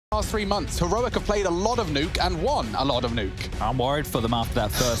Last 3 months, Heroic have played a lot of Nuke and won a lot of Nuke. I'm worried for them after that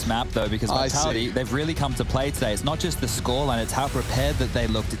first map, though, because Vitality, they've really come to play today. It's not just the scoreline, it's how prepared that they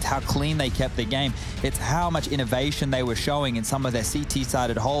looked, it's how clean they kept the game, it's how much innovation they were showing in some of their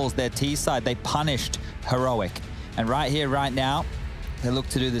CT-sided holes, their T-side. They punished Heroic. And right here, right now, they look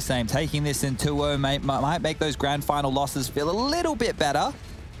to do the same. Taking this in 2-0 might make those grand final losses feel a little bit better.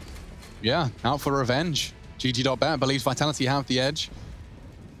 Yeah, out for revenge. GG.bet believes Vitality have the edge.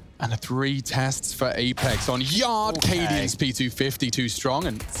 And 3 tests for Apex on Yard. Okay. Cadian's P250 too strong,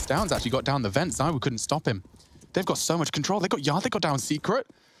 and Stound's actually got down the vent. Zywu couldn't stop him. They've got so much control. They got Yard, they got down Secret.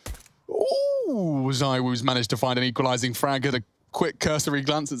 Ooh, Zywu's managed to find an equalizing frag at a quick cursory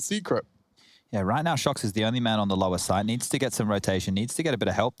glance at Secret. Yeah, right now Shox is the only man on the lower side. Needs to get some rotation, needs to get a bit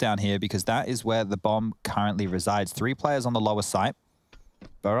of help down here because that is where the bomb currently resides. 3 players on the lower side.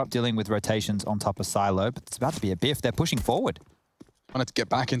 Borup dealing with rotations on top of Silo, but it's about to be a biff. They're pushing forward. Wanted to get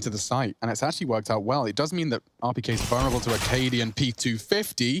back into the site, and it's actually worked out well. It does mean that RPK is vulnerable to Acadian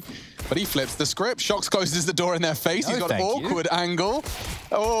P250, but he flips the script. Shox closes the door in their face. He's got an awkward angle.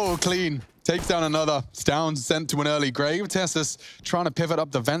 Oh, clean. Takes down another. Stound sent to an early grave. Tessus trying to pivot up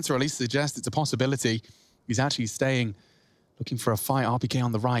the vents, or at least suggest it's a possibility. He's actually staying, looking for a fight. RPK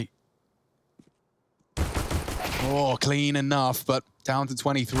on the right. Oh, clean enough, but down to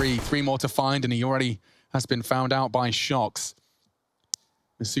 23. 3 more to find, and he already has been found out by Shox.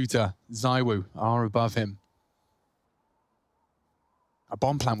 Masuta, Zywu are above him. A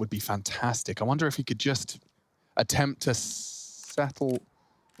bomb plant would be fantastic. I wonder if he could just attempt to settle.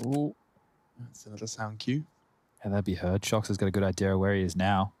 Oh, that's another sound cue. Yeah, that'd be heard. Shox has got a good idea of where he is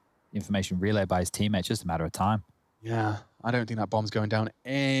now. Information relayed by his teammates, just a matter of time. Yeah, I don't think that bomb's going down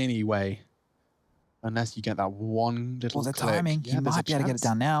anyway. Unless you get that one little click. The timing, yeah, you might be able to get it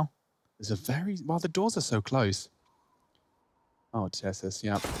down now. There's a very, well, the doors are so close. Oh, Tessus,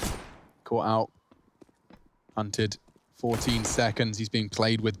 yeah. Caught out. Hunted. 14 seconds. He's being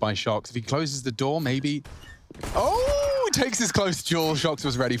played with by Shox. If he closes the door, maybe... Oh! He takes his close duel. Shox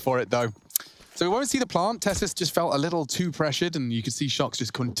was ready for it, though. So we won't see the plant. Tessus just felt a little too pressured, and you could see Shox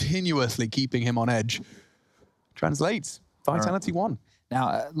just continuously keeping him on edge. Translates. Vitality won.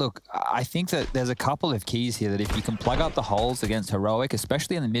 Now, look, I think that there's a couple of keys here that if you can plug up the holes against Heroic,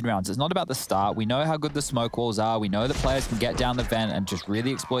 especially in the mid-rounds, it's not about the start. We know how good the smoke walls are. We know that players can get down the vent and just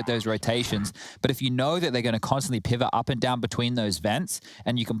really exploit those rotations. But if you know that they're going to constantly pivot up and down between those vents,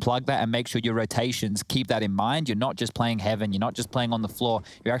 and you can plug that and make sure your rotations keep that in mind, you're not just playing heaven, you're not just playing on the floor,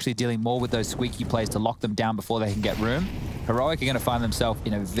 you're actually dealing more with those squeaky plays to lock them down before they can get room. Heroic are going to find themselves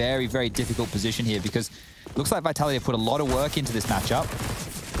in a very, very difficult position here because it looks like Vitality have put a lot of work into this matchup.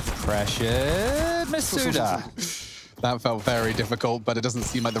 Pressured Masuda. That felt very difficult, but it doesn't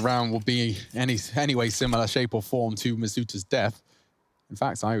seem like the round will be any way similar shape or form to Masuta's death. In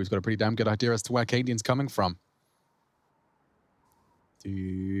fact, Zyu's got a pretty damn good idea as to where Cadian's coming from.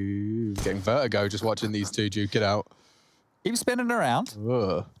 Dude, getting vertigo just watching these two duke it out. Keep spinning around.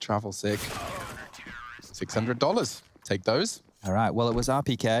 Ugh, travel sick. $600. Take those. All right, well, it was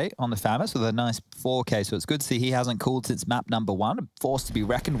RPK on the Famis with a nice 4K, so it's good to see he hasn't cooled since map number 1. A force to be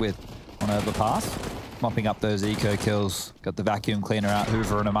reckoned with on Overpass. Mopping up those eco kills. Got the vacuum cleaner out,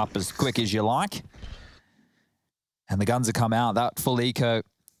 hoovering them up as quick as you like. And the guns have come out. That full eco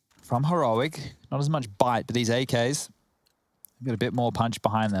from Heroic. Not as much bite, but these AKs have got a bit more punch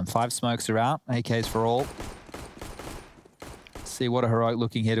behind them. 5 smokes are out, AKs for all. See what a Heroic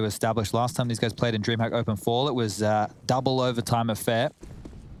looking here to establish. Last time these guys played in DreamHack Open Fall, it was double overtime affair.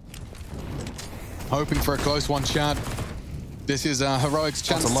 Hoping for a close one, Chad. This is Heroic's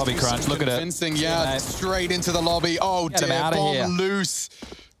chance. It's a lobby crunch. Look at it. Yeah, straight into the lobby. Oh dear, bomb loose.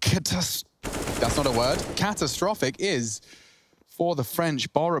 That's not a word. Catastrophic is for the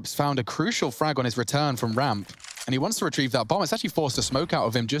French. Borup's found a crucial frag on his return from ramp, and he wants to retrieve that bomb. It's actually forced a smoke out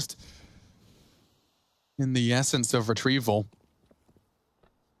of him just in the essence of retrieval.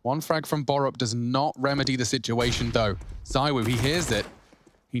 1 frag from Borup does not remedy the situation, though. Zywu, he hears it.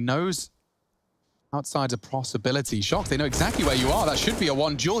 He knows outside's a possibility. Shox, they know exactly where you are. That should be a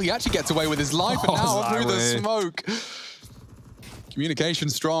 1 duel. He actually gets away with his life, and now through the smoke. Communication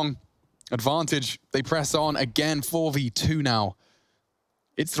strong. Advantage. They press on again. 4v2 now.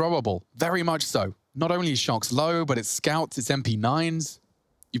 It's throwable. Very much so. Not only is Shox low, but it's scouts, it's MP9s.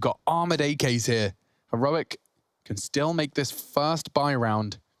 You've got armored AKs here. Heroic can still make this first buy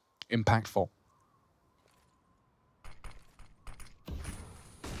round impactful.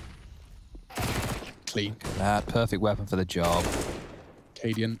 Clean. That perfect weapon for the job.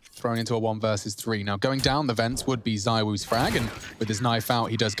 Cadian thrown into a 1 versus 3. Now, going down the vents would be ZywOo's frag, and with his knife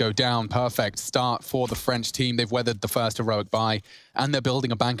out, he does go down. Perfect start for the French team. They've weathered the first heroic buy, and they're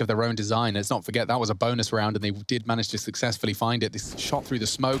building a bank of their own design. Let's not forget, that was a bonus round, and they did manage to successfully find it. This shot through the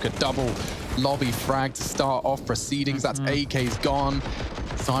smoke, a double lobby frag to start off proceedings. That's AK's gone.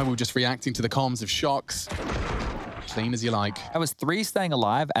 ZywOo just reacting to the comms of Shox. Clean as you like. That was 3 staying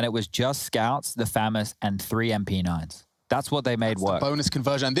alive, and it was just Scouts, the FAMAS, and 3 MP9s. That's what they made work. Bonus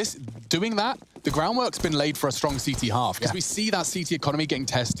conversion. And this, doing that, the groundwork's been laid for a strong CT half. Because we see that CT economy getting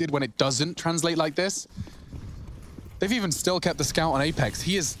tested when it doesn't translate like this. They've even still kept the Scout on Apex.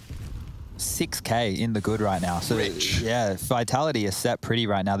 He is 6K in the good right now. So rich. Yeah, Vitality is set pretty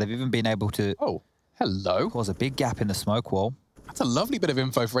right now. They've even been able to cause a big gap in the smoke wall. That's a lovely bit of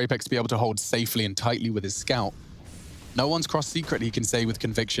info for Apex to be able to hold safely and tightly with his Scout. No one's crossed secret, he can say with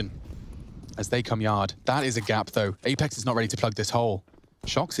conviction. As they come yard. That is a gap, though. Apex is not ready to plug this hole.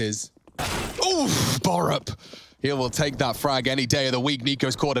 Shox is. Oof, Borup. He will take that frag any day of the week.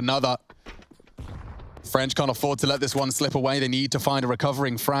 Nico's caught another. French can't afford to let this one slip away. They need to find a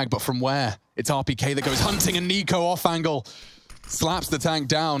recovering frag, but from where? It's RPK that goes hunting, and Nico off angle. Slaps the tank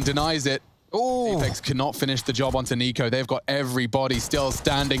down, denies it. Ooh. Apex cannot finish the job onto Nico. They've got everybody still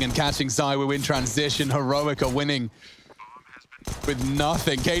standing and catching ZywOo in transition. Heroic are winning with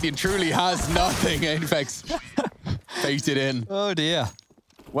nothing. Cadian truly has nothing. Apex baited in. Oh dear.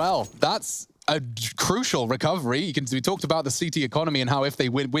 Well, that's a crucial recovery. We talked about the CT economy and how if they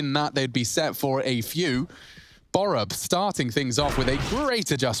win that, they'd be set for a few. Borup starting things off with a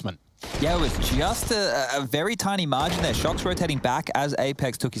great adjustment. Yeah, it was just a very tiny margin there. Shox rotating back as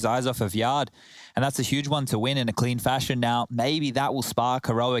Apex took his eyes off of Yard. And that's a huge one to win in a clean fashion. Now, maybe that will spark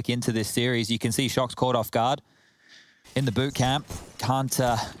Heroic into this series. You can see Shox caught off guard in the boot camp. Can't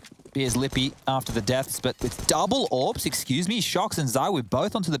be as lippy after the deaths, but with double AWPs, excuse me, Shox and ZywOo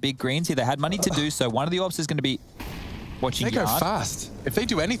both onto the big greens here. They had money to do so. One of the AWPs is going to be watching Yard. They go fast. If they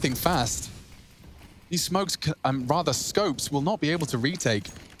do anything fast, these smokes, rather scopes, will not be able to retake.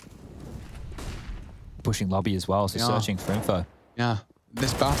 Pushing lobby as well, so searching for info. Yeah,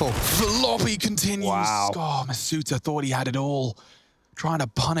 this battle. The lobby continues. Wow. Oh, Masuta thought he had it all. Trying to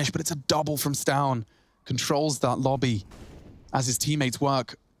punish, but it's a double from Stown. Controls that lobby as his teammates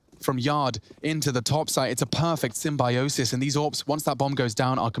work from Yard into the top site. It's a perfect symbiosis, and these AWPs, once that bomb goes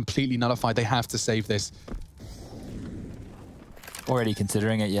down, are completely nullified. They have to save this. Already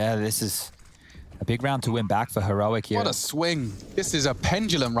considering it, yeah, this is a big round to win back for Heroic here. What a swing. This is a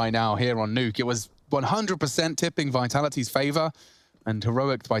pendulum right now here on Nuke. It was 100% tipping Vitality's favor, and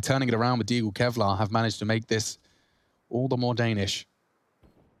Heroic, by turning it around with Deagle Kevlar, have managed to make this all the more Danish.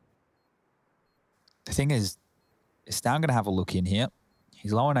 The thing is Stown going to have a look in here?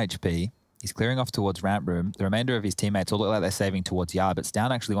 He's low on HP. He's clearing off towards ramp room. The remainder of his teammates all look like they're saving towards Yard, but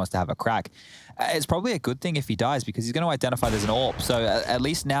Stown actually wants to have a crack. It's probably a good thing if he dies, because he's going to identify there's an AWP. So at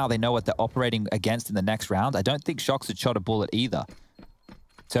least now they know what they're operating against in the next round. I don't think Shox had shot a bullet either.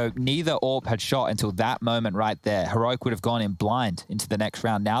 So neither AWP had shot until that moment right there. Heroic would have gone in blind into the next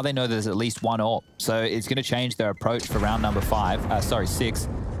round. Now they know there's at least one AWP. So it's going to change their approach for round number 6, as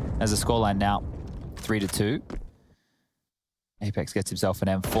the scoreline now 3-2. Apex gets himself an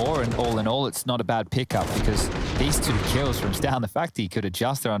M4, and all in all, it's not a bad pickup, because these 2 kills from Stown, the fact he could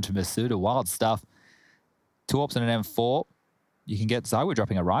adjust there onto Masuda, wild stuff. 2 AWPs and an M4. You can get ZywOo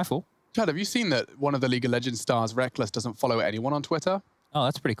dropping a rifle. Chad, have you seen that one of the League of Legends stars, Reckless, doesn't follow anyone on Twitter? Oh,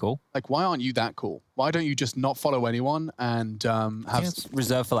 that's pretty cool. Like, why aren't you that cool? Why don't you just not follow anyone and have... I think it's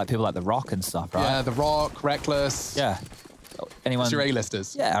reserved for like people like The Rock and stuff, right? Yeah, The Rock, Reckless. Yeah. Anyone? It's your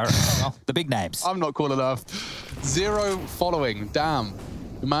A-listers. Yeah, well, the big names. I'm not cool enough. 0 following. Damn.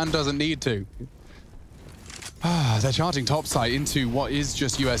 The man doesn't need to. They're charging topside into what is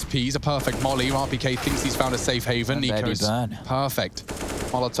just USPs. A perfect molly. RPK thinks he's found a safe haven. Nico's perfect.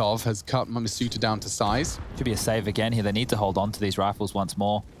 Molotov has cut Masuta down to size. Should be a save again here. They need to hold on to these rifles once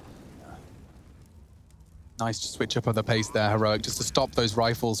more. Nice switch up of the pace there, Heroic, just to stop those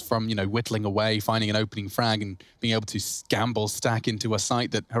rifles from, you know, whittling away, finding an opening frag and being able to gamble stack into a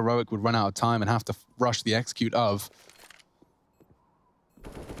site that Heroic would run out of time and have to rush the execute of.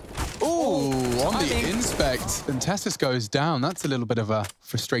 Ooh, on the inspect, and Tessus goes down. That's a little bit of a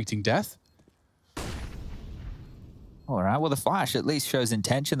frustrating death. All right, well, the flash at least shows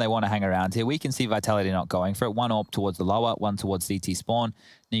intention. They want to hang around here. We can see Vitality not going for it. One AWP towards the lower, one towards CT spawn.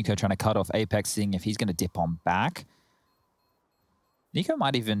 Nico trying to cut off Apex, seeing if he's going to dip on back. Nico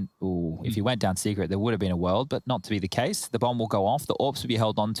might even, if he went down secret, there would have been a world, but not to be the case. The bomb will go off. The AWPs will be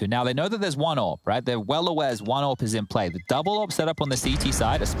held on to. Now, they know that there's one AWP, right? They're well aware as one AWP is in play. The double AWP setup on the CT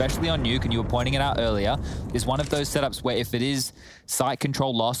side, especially on Nuke, and you were pointing it out earlier, is one of those setups where if it is site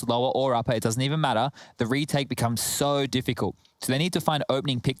control lost, lower or upper, it doesn't even matter. The retake becomes so difficult. So they need to find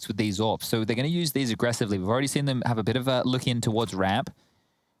opening picks with these AWPs. So they're going to use these aggressively. We've already seen them have a bit of a look in towards ramp.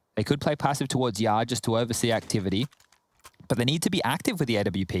 They could play passive towards yard just to oversee activity. But they need to be active with the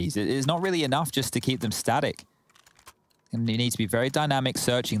AWPs. It is not really enough just to keep them static. And you need to be very dynamic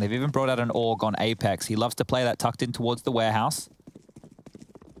searching. They've even brought out an AUG on Apex. He loves to play that tucked in towards the warehouse.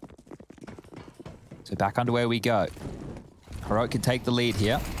 So back underway we go. Heroic can take the lead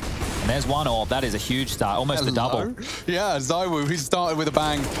here. And there's one AWP. That is a huge start, almost a double. Yeah, ZywOo, who started with a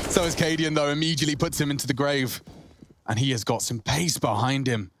bang. So is Cadian, though, immediately puts him into the grave. And he has got some pace behind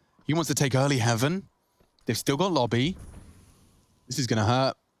him. He wants to take early heaven. They've still got lobby. This is going to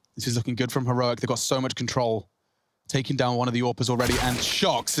hurt. This is looking good from Heroic. They've got so much control. Taking down one of the AWPers already, and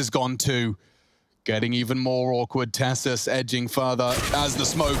Shox has gone too. Getting even more awkward. Tessus edging further as the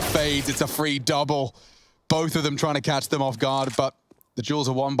smoke fades. It's a free double. Both of them trying to catch them off guard, but the duels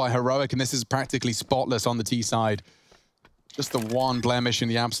are won by Heroic, and this is practically spotless on the T side. Just the one blemish in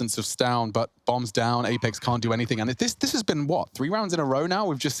the absence of Stown, but bombs down. Apex can't do anything. And this has been, what, 3 rounds in a row now?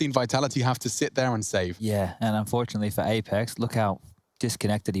 We've just seen Vitality have to sit there and save. Yeah, and unfortunately for Apex, look how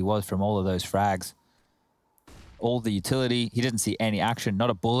disconnected he was from all of those frags. All the utility, he didn't see any action, not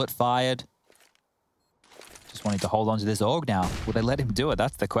a bullet fired. Just wanting to hold on to this AUG now. Will they let him do it?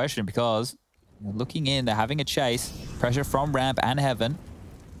 That's the question, because looking in, they're having a chase. Pressure from ramp and heaven.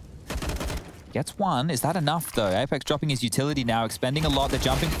 Gets one. Is that enough, though? Apex dropping his utility now, expending a lot. They're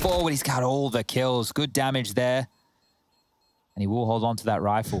jumping forward. He's got all the kills. Good damage there. And he will hold on to that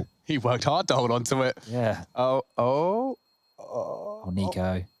rifle. He worked hard to hold on to it. Yeah. Oh,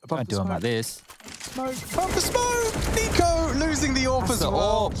 Nico. Don't do him like this. Smoke. Above the smoke! Nico losing the AWP as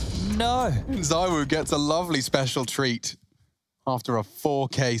well. No. ZywOo gets a lovely special treat after a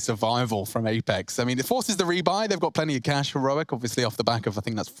 4K survival from Apex. I mean, it forces the rebuy. They've got plenty of cash. Heroic, obviously, off the back of, I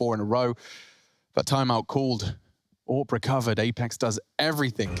think that's 4 in a row. But timeout called. AWP recovered. Apex does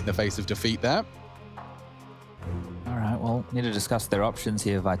everything in the face of defeat there. All right, well, need to discuss their options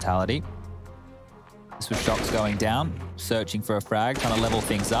here, Vitality. This was Shox going down, searching for a frag, trying to level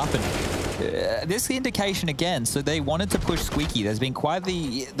things up. And this is the indication again. So they wanted to push Squeaky. There's been quite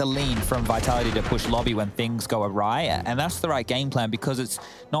the lean from Vitality to push lobby when things go awry. And that's the right game plan because it's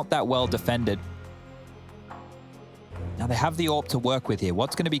not that well defended. Now they have the AWP to work with here.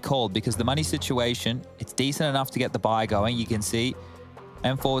 What's going to be called? Because the money situation, it's decent enough to get the buy going. You can see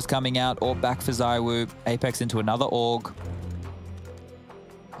M4 is coming out. AWP back for ZywOo. Apex into another AUG.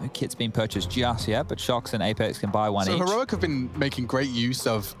 No kit's been purchased just yet, but Shox and Apex can buy one each. So Heroic have been making great use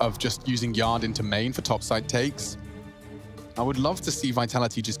of just using Yard into main for topside takes. I would love to see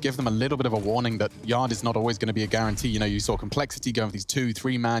Vitality just give them a little bit of a warning that Yard is not always going to be a guarantee. You know, you saw Complexity going for these 2,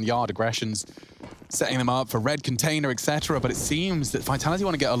 3-man Yard aggressions, setting them up for red container, etc. But it seems that Vitality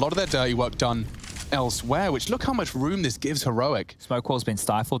want to get a lot of their dirty work done elsewhere, which look how much room this gives Heroic. Smoke wall's been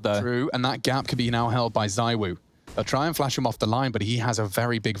stifled though. True, and that gap could be now held by ZywOo. They'll try and flash him off the line, but he has a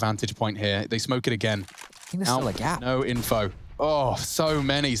very big vantage point here. They smoke it again. I think there's still a gap. No info. Oh, so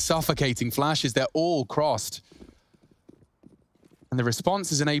many suffocating flashes. They're all crossed. And the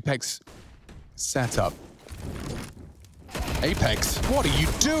response is an Apex setup. Apex, what are you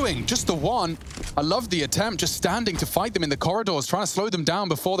doing? Just the one. I love the attempt, just standing to fight them in the corridors, trying to slow them down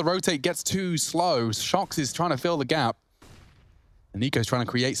before the rotate gets too slow. Shox is trying to fill the gap. And Nico's trying to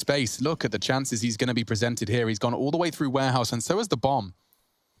create space. Look at the chances he's going to be presented here. He's gone all the way through warehouse, and so has the bomb.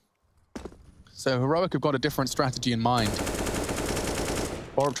 So Heroic have got a different strategy in mind.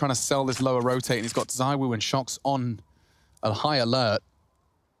 Borup trying to sell this lower rotate, and he's got ZywOo and Shox on a high alert.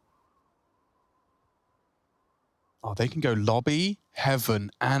 Oh, they can go lobby,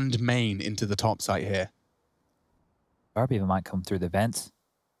 heaven, and main into the top site here. Borup even might come through the vents.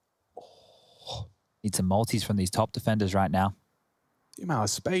 Oh. Need some multis from these top defenders right now. The amount of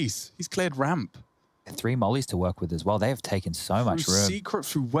space. He's cleared ramp. 3 mollies to work with as well. They have taken so much room. Secret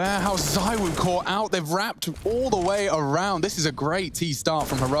through warehouse. ZywOo caught out. They've wrapped all the way around. This is a great T start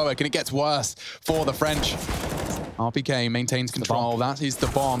from Heroic, and it gets worse for the French. RPK maintains control. That is the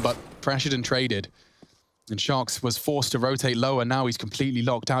bomb, but pressured and traded. And Shox was forced to rotate lower. Now he's completely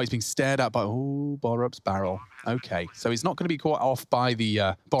locked out. He's being stared at by, oh, Borup's barrel. Okay, so he's not going to be caught off by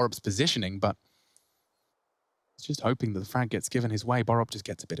the Borup's positioning, but just hoping that the frag gets given his way. Borup just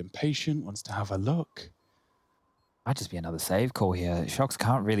gets a bit impatient, wants to have a look. Might just be another save call here. Shox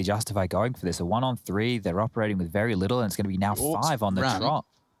can't really justify going for this. A 1-on-3, they're operating with very little, and it's going to be now 5 on the trot.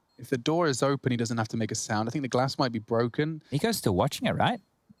 If the door is open, he doesn't have to make a sound. I think the glass might be broken. Nico's still watching it, right?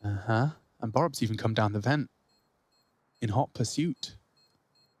 Uh-huh. And Borup's even come down the vent in hot pursuit.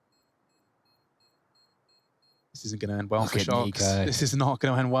 This isn't going to end well for Shox. This is not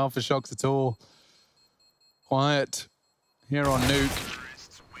going to end well for Shox at all. Quiet here on Nuke.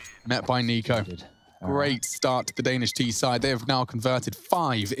 Met by Nico. Great start to the Danish T side. They have now converted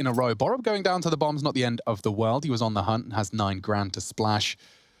 5 in a row. Borup going down to the bombs, not the end of the world. He was on the hunt and has 9 grand to splash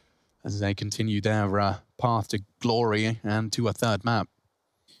as they continue their path to glory and to a 3rd map.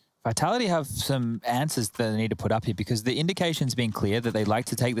 Vitality have some answers that they need to put up here because the indication's been clear that they like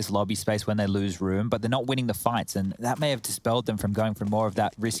to take this lobby space when they lose room, but they're not winning the fights, and that may have dispelled them from going for more of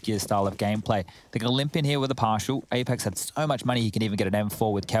that riskier style of gameplay. They're going to limp in here with a partial. Apex had so much money he can even get an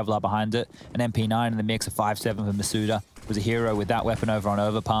M4 with Kevlar behind it, an MP9 in the mix, a 5.7 for Masuda. Was a hero with that weapon over on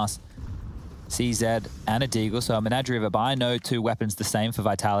Overpass. CZ and a Deagle, so a menagerie of it, but I know 2 weapons the same for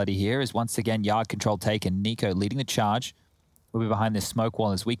Vitality here is once again yard control taken. Nico leading the charge. We'll be behind this smoke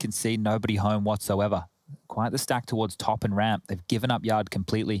wall. As we can see, nobody home whatsoever. Quite the stack towards top and ramp. They've given up yard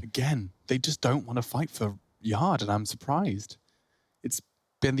completely. Again, they just don't want to fight for yard, and I'm surprised. It's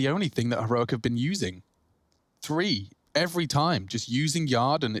been the only thing that Heroic have been using. 3 every time, just using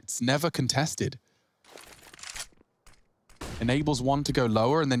yard, and it's never contested. Enables one to go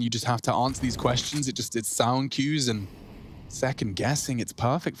lower, and then you just have to answer these questions. It's sound cues and second guessing. It's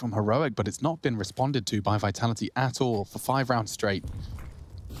perfect from Heroic, but it's not been responded to by Vitality at all for 5 rounds straight.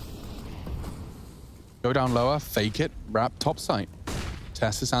 Go down lower, fake it, wrap top site.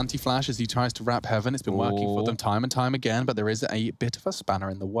 Tessus anti-flash as he tries to wrap heaven. It's been working for them time and time again, but there is a bit of a spanner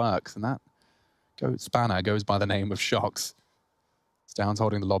in the works, and that spanner goes by the name of Shox. Stoun's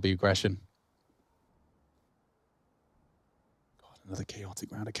holding the lobby aggression. God, another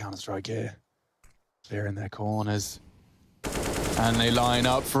chaotic round of Counter-Strike here. Clearing their corners. And they line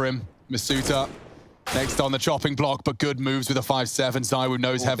up for him. Masuda next on the chopping block, but good moves with a 5.7. Zywoo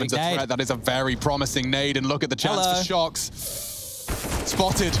knows Heaven's a threat. That is a very promising nade, and look at the chance for Shox.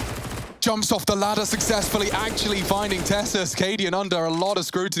 Spotted. Jumps off the ladder successfully, actually finding Tessus. Cadian under a lot of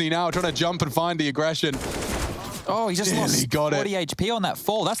scrutiny now, trying to jump and find the aggression. Oh, he just lost 40 HP on that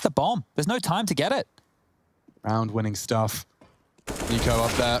fall. That's the bomb. There's no time to get it. Round-winning stuff. Nico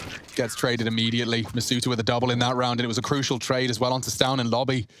up there, gets traded immediately. Masuda with a double in that round, and it was a crucial trade as well onto Stoun and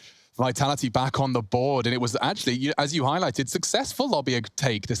lobby. Vitality back on the board, and it was actually, as you highlighted, successful lobby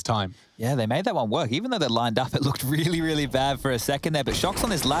take this time. Yeah, they made that one work. Even though they're lined up, it looked really, really bad for a second there, but Shox on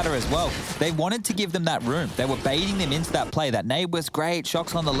this ladder as well. They wanted to give them that room. They were baiting them into that play. That nade was great.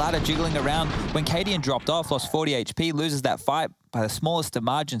 Shox on the ladder jiggling around. When Cadian dropped off, lost 40 HP, loses that fight by the smallest of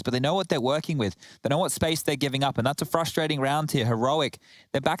margins, but they know what they're working with. They know what space they're giving up, and that's a frustrating round here. Heroic,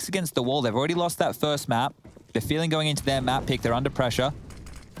 their back's against the wall. They've already lost that first map. They're feeling going into their map pick. They're under pressure.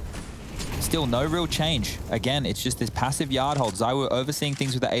 Still no real change. Again, it's just this passive yard hold. Zywoo overseeing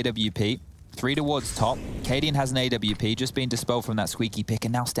things with the AWP. 3 towards top. Cadian has an AWP, just being dispelled from that squeaky pick,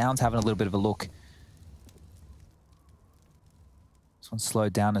 and now Stoun's having a little bit of a look. This one's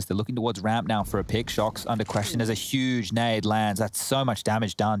slowed down as they're looking towards ramp now for a pick. Shox under question as a huge nade lands. That's so much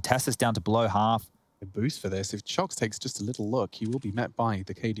damage done. Tessus down to below half. A boost for this. If Shox takes just a little look, he will be met by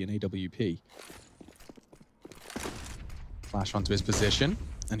the Cadian AWP. Flash onto his position,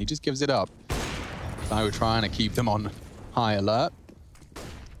 and he just gives it up. So we're trying to keep them on high alert.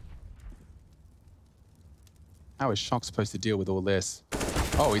 How is Shox supposed to deal with all this?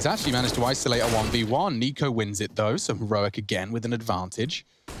 Oh, he's actually managed to isolate a 1v1. Nico wins it though, so Heroic again with an advantage.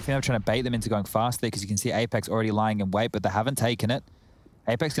 I think I'm trying to bait them into going fast there because you can see Apex already lying in wait, but they haven't taken it.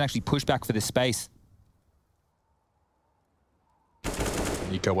 Apex can actually push back for this space.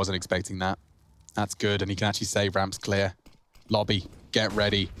 Nico wasn't expecting that. That's good, and he can actually say ramp's clear. Lobby, get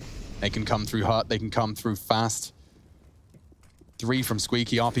ready. They can come through hut, they can come through fast. 3 from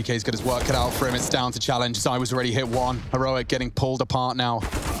Squeaky. RPK's got his work cut out for him. It's down to challenge. Zywoo's already hit 1. Heroic getting pulled apart now.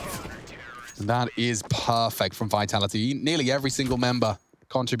 And that is perfect from Vitality. Nearly every single member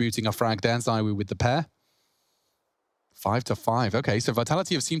contributing a frag there. Zywoo with the pair. 5-5. Okay, so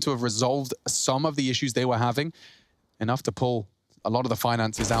Vitality have seemed to have resolved some of the issues they were having. Enough to pull a lot of the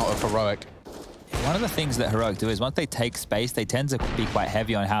finances out of Heroic. One of the things that Heroic do is once they take space, they tend to be quite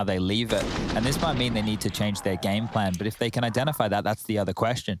heavy on how they leave it. And this might mean they need to change their game plan. But if they can identify that, that's the other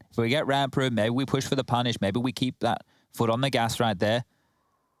question. If we get ramp room, maybe we push for the punish. Maybe we keep that foot on the gas right there.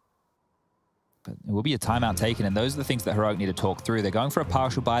 But it will be a timeout taken, and those are the things that Heroic need to talk through. They're going for a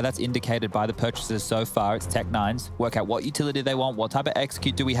partial buy. That's indicated by the purchases so far. It's Tech 9s. Work out what utility they want, what type of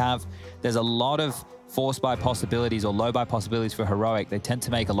execute do we have. There's a lot of force buy possibilities or low buy possibilities for Heroic. They tend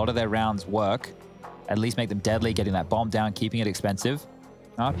to make a lot of their rounds work, at least make them deadly, getting that bomb down, keeping it expensive.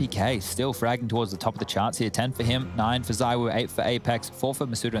 RPK still fragging towards the top of the charts here. 10 for him, 9 for Zywoo, 8 for Apex, 4 for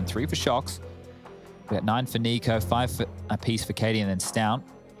Masuda, and 3 for Shox. We got 9 for Nico, 5 for a piece for Katie, and then Stout.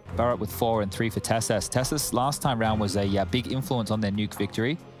 Burrup with 4 and 3 for Tessus. Tessus last time round was a big influence on their Nuke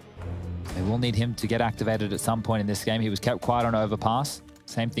victory. They will need him to get activated at some point in this game. He was kept quiet on overpass.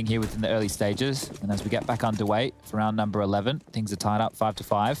 Same thing here within the early stages. And as we get back underway for round number 11, things are tied up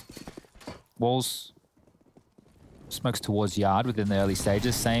 5-5. Walls smokes towards Yard within the early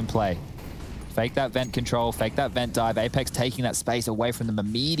stages. Same play. Fake that vent control, fake that vent dive. Apex taking that space away from them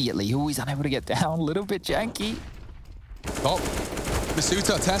immediately. Ooh, he's unable to get down. A little bit janky. Oh,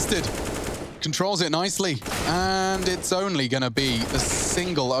 Masuda tested. Controls it nicely. And it's only going to be a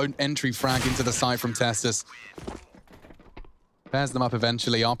single entry frag into the site from Testus. Pairs them up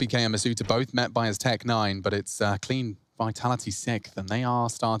eventually. RPK and Masuda both met by his Tech 9, but it's clean Vitality 6th, and they are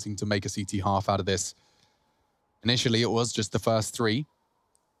starting to make a CT half out of this. Initially, it was just the first 3.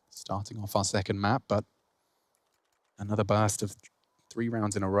 Starting off our second map, but another burst of 3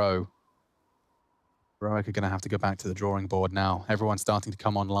 rounds in a row. Heroic are going to have to go back to the drawing board now. Everyone's starting to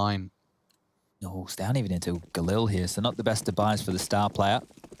come online. No, it's down even into Galil here, so not the best of buys for the star player.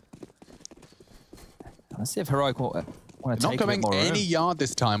 Let's see if Heroic want to take a bit more room. Not going any Yard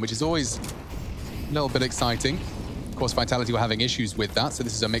this time, which is always a little bit exciting. Of course, Vitality were having issues with that, so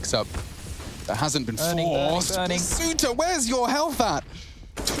this is a mix-up that hasn't been forced. Masuda, where's your health at?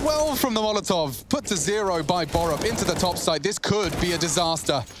 12 from the Molotov, put to 0 by Borup into the top side. This could be a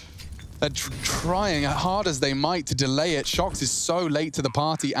disaster. They're trying as hard as they might to delay it. Shox is so late to the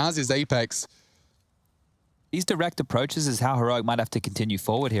party, as is Apex. These direct approaches is how Heroic might have to continue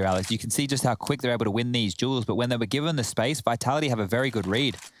forward here, Alex. You can see just how quick they're able to win these duels, but when they were given the space, Vitality have a very good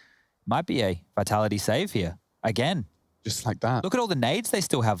read. Might be a Vitality save here. Again. Just like that. Look at all the nades they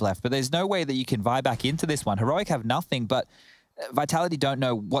still have left, but there's no way that you can vie back into this one. Heroic have nothing, but Vitality don't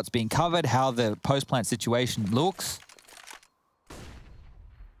know what's being covered, how the post-plant situation looks.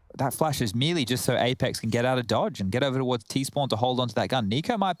 That flash is merely just so Apex can get out of dodge and get over towards T-spawn to hold onto that gun.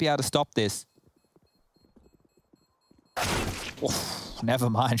 Nico might be able to stop this. Oof, never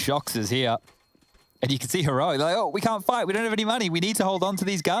mind, Shox is here. And you can see Heroic, they're like, oh, we can't fight, we don't have any money, we need to hold on to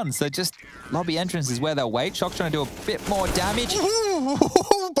these guns. So just lobby entrance is where they'll wait. Shox trying to do a bit more damage.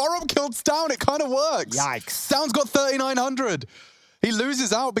 Borup killed Stout, it kind of works. Yikes. Stout's got 3,900. He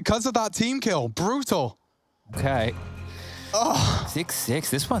loses out because of that team kill. Brutal. Okay. Oh. 6-6,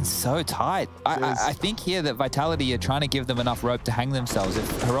 this one's so tight. I think here that Vitality are trying to give them enough rope to hang themselves.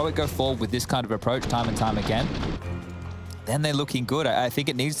 If Heroic go forward with this kind of approach time and time again, then they're looking good. I think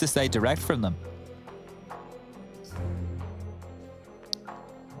it needs to stay direct from them.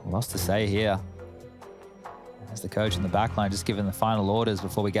 Lots to say here. There's the coach in the backline just giving the final orders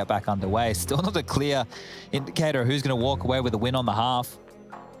before we get back underway. Still not a clear indicator of who's going to walk away with a win on the half.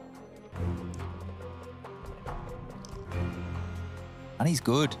 And he's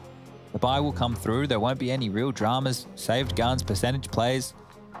good. The buy will come through. There won't be any real dramas. Saved guns, percentage plays.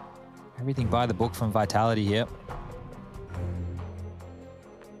 Everything by the book from Vitality here.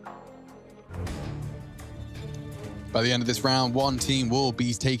 By the end of this round, one team will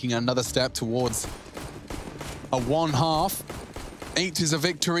be taking another step towards a 1/2. 8 is a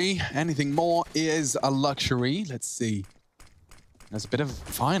victory. Anything more is a luxury. Let's see. There's a bit of,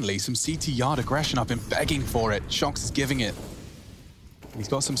 finally, some CT Yard aggression. I've been begging for it. Shox is giving it. He's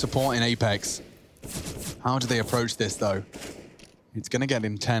got some support in Apex. How do they approach this, though? It's going to get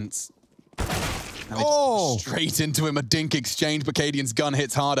intense. Oh! Straight into him, a dink exchange, but Cadian's gun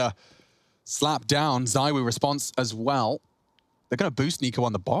hits harder. Slap down, Zywoo response as well. They're going to boost Nico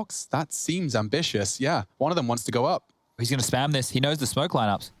on the box? That seems ambitious. Yeah, one of them wants to go up. He's going to spam this. He knows the smoke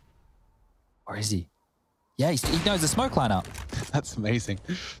lineups. Or is he? Yeah, he knows the smoke lineup. That's amazing.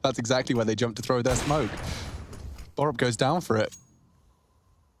 That's exactly where they jump to throw their smoke. Borup goes down for it.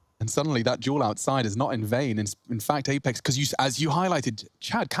 And suddenly that duel outside is not in vain. In fact, Apex, because as you highlighted,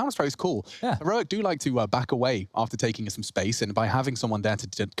 Chad, Counter-Strike is cool. Yeah. Heroic do like to back away after taking some space, and by having someone there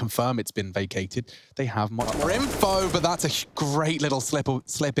to confirm it's been vacated, they have much more info, but that's a great little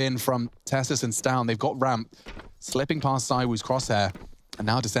slip in from Tessus and Stout. They've got ramp, slipping past Zywoo's crosshair, and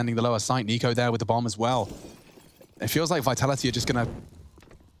now descending the lower site. Nico there with the bomb as well. It feels like Vitality are just going to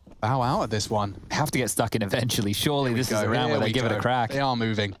bow out at this one. Have to get stuck in eventually. Surely this is a round where they give it a crack. They are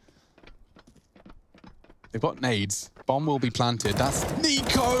moving. They've got nades. Bomb will be planted. That's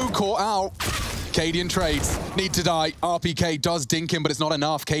Nico caught out. Cadian trades. Need to die. RPK does dink him, but it's not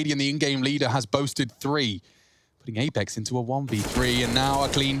enough. Cadian, the in-game leader, has boasted 3. Putting Apex into a 1v3, and now a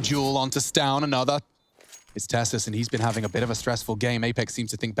clean duel onto Stown. Another. It's Tessus, and he's been having a bit of a stressful game. Apex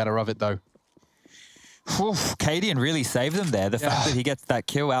seems to think better of it, though. Cadian really saved them there. The fact that he gets that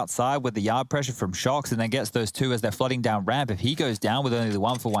kill outside with the yard pressure from Shox and then gets those 2 as they're flooding down ramp. If he goes down with only the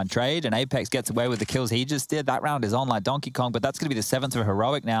 1-for-1 trade and Apex gets away with the kills he just did, that round is on like Donkey Kong, but that's going to be the 7th of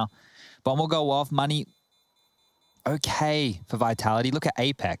Heroic now. Bomb will go off. Money okay for Vitality. Look at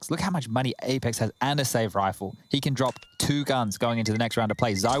Apex. Look how much money Apex has and a save rifle. He can drop 2 guns going into the next round of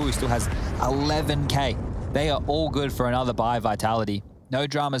play. ZywOo still has 11k. They are all good for another buy, Vitality. No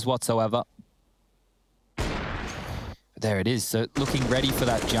dramas whatsoever. There it is. So looking ready for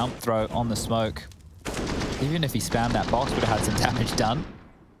that jump throw on the smoke. Even if he spammed that box, would have had some damage done.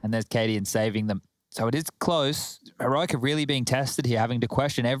 And there's Cadian saving them. So it is close. Heroic are really being tested here, having to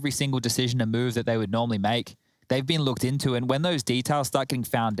question every single decision and move that they would normally make. They've been looked into, and when those details start getting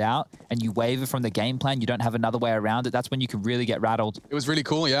found out and you waver from the game plan, you don't have another way around it, that's when you can really get rattled. It was really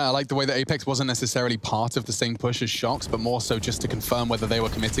cool, yeah. I like the way that Apex wasn't necessarily part of the same push as Shox, but more so just to confirm whether they were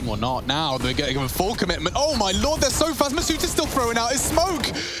committing or not. Now they're getting a full commitment. Oh my lord, they're so fast. Masuta's still throwing out his smoke.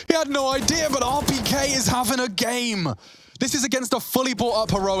 He had no idea, but RPK is having a game. This is against a fully bought up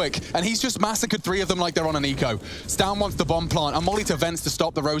Heroic, and he's just massacred 3 of them like they're on an eco. Stown wants the bomb plant, and Molly to vents to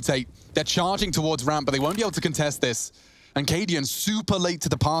stop the rotate. They're charging towards ramp, but they won't be able to contest this. And Cadian super late to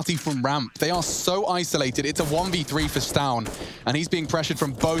the party from ramp. They are so isolated. It's a 1v3 for Stown, and he's being pressured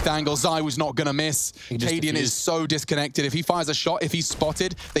from both angles. ZywOo's not gonna miss. Cadian is so disconnected. If he fires a shot, if he's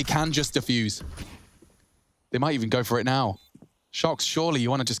spotted, they can just defuse. They might even go for it now. Shox, surely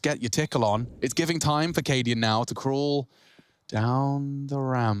you want to just get your tickle on. It's giving time for Cadian now to crawl down the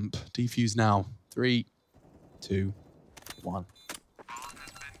ramp. Defuse now. 3, 2, 1.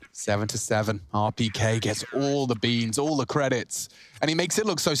 7-7. RPK gets all the beans, all the credits. And he makes it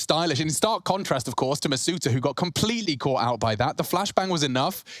look so stylish. In stark contrast, of course, to Masuta, who got completely caught out by that. The flashbang was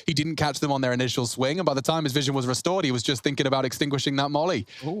enough. He didn't catch them on their initial swing. And by the time his vision was restored, he was just thinking about extinguishing that molly.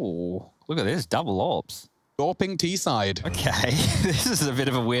 Ooh, look at this. Double orbs. Dorping T-side. Okay, this is a bit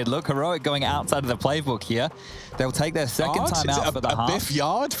of a weird look. Heroic going outside of the playbook here. They'll take their second time out for the half. A biff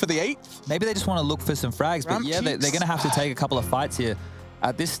yard for the 8th? Maybe they just want to look for some frags, but yeah, they're going to have to take a couple of fights here.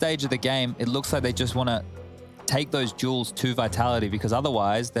 At this stage of the game, it looks like they just want to take those duels to Vitality because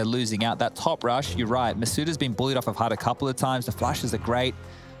otherwise they're losing out. That top rush, you're right. Masuta's been bullied off of HUD a couple of times. The flashes are great,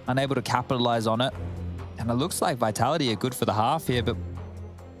 unable to capitalize on it. And it looks like Vitality are good for the half here, but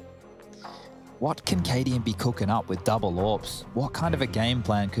what can Cadian be cooking up with double orbs? What kind of a game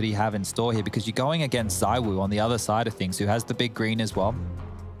plan could he have in store here? Because you're going against ZywOo on the other side of things, who has the big green as well.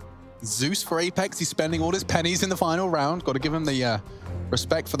 Zeus for Apex. He's spending all his pennies in the final round. Got to give him the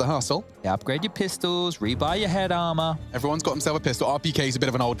respect for the hustle. Yeah, upgrade your pistols, rebuy your head armor. Everyone's got himself a pistol. RPK is a bit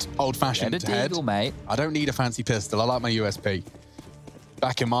of an old-fashioned head. Deagle, mate. I don't need a fancy pistol. I like my USP.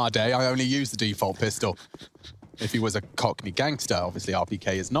 Back in my day, I only used the default pistol. If he was a Cockney gangster, obviously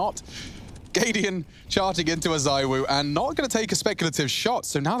RPK is not. Cadian charging into a ZywOo and not going to take a speculative shot.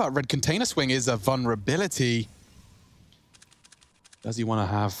 So now that red container swing is a vulnerability. Does he want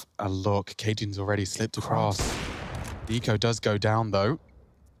to have a look? Cadian's already slipped across. The eco does go down though.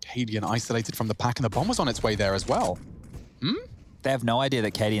 Cadian isolated from the pack and the bomb was on its way there as well. They have no idea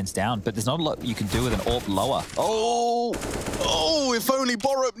that Cadian's down, but there's not a lot you can do with an AWP lower. Oh, if only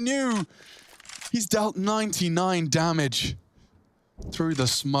Borup knew. He's dealt 99 damage. Through the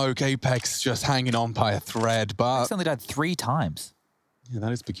smoke, Apex just hanging on by a thread, but... He's only died 3 times. Yeah,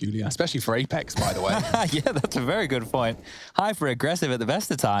 that is peculiar, especially for Apex, by the way. Yeah, that's a very good point. Hyper-aggressive at the best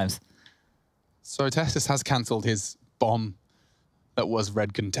of times. So Tessus has cancelled his bomb that was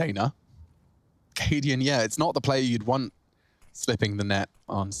red container. Cadian, yeah, it's not the player you'd want slipping the net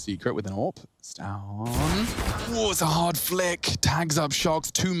on secret with an AWP. It's down. Oh, it's a hard flick. Tags up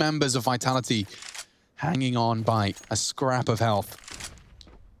Shox. 2 members of Vitality hanging on by a scrap of health.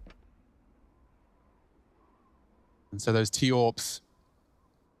 And so those T-AWPs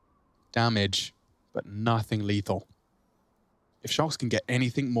damage, but nothing lethal. If Shox can get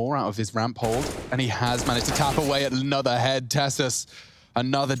anything more out of his ramp hold, and he has managed to tap away at another head, Tessus,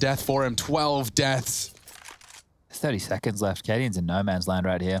 another death for him, 12 deaths. 30 seconds left. Cadian's in no man's land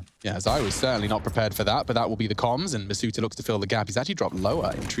right here. Yeah, as I was certainly not prepared for that, but that will be the comms, and Masuta looks to fill the gap. He's actually dropped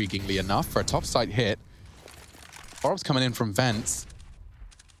lower, intriguingly enough, for a top site hit. Borup's coming in from vents.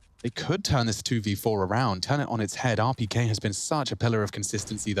 They could turn this 2v4 around, turn it on its head. RPK has been such a pillar of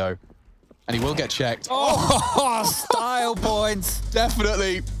consistency, though. And he will get checked. Oh, style points.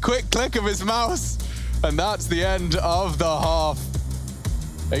 Definitely. Quick click of his mouse. And that's the end of the half.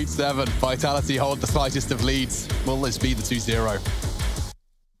 8-7. Vitality hold the slightest of leads. Will this be the 2-0?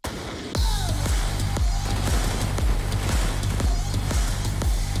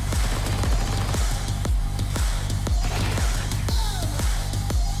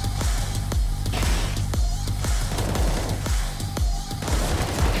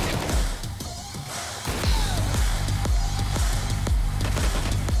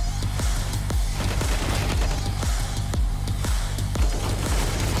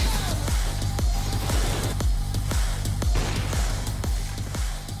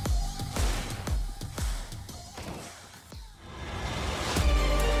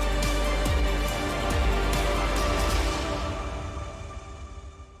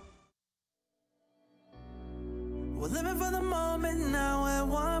 We're living for the moment now, we're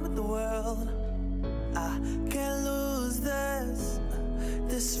one with the world. I can't lose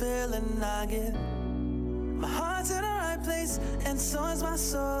this feeling I get. My heart's in the right place, and so is my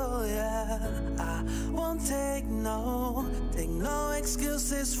soul, yeah. I won't take no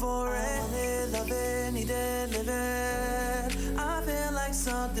excuses for it. Love it, need it, live it. I feel like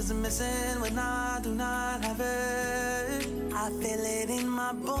something's missing when I do not have it. I feel it in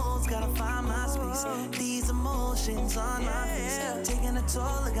my bones, gotta find my space. These emotions on my face, taking a toll,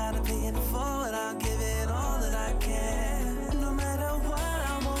 I gotta pay it forward. I'll give it all that I can. No matter what,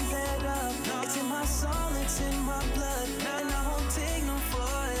 I won't let up. It's in my soul, it's in my blood, and I won't take no for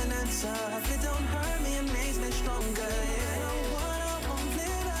an answer. If it don't hurt me, it makes me stronger. Yeah, no what, I won't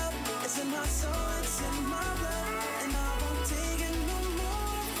let up. It's in my soul, it's in my blood, and I won't take it no more.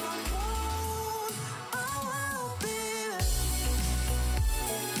 I won't be there.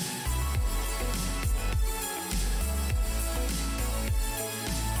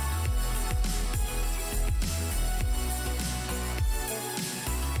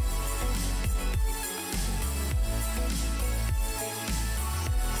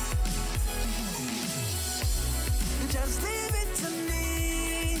 Just leave it to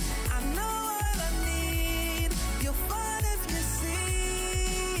me. I know what I need. You'll find if you see.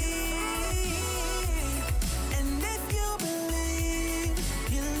 And if you believe,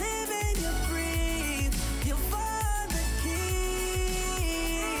 you live and you breathe, you'll find the key.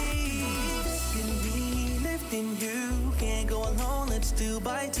 Lifting me, lifting you. Can't go alone, let's do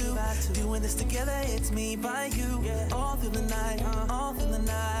by two. Doing this together, it's me by you. All through the night, all through the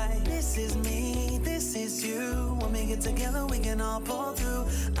night. This is me, this is you. When we get together, we can all pull through.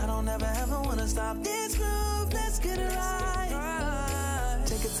 I don't ever wanna stop this groove. Let's get it right.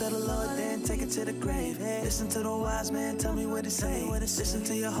 Take it to the Lord, then take it to the grave. Listen to the wise man, tell me what to say. Listen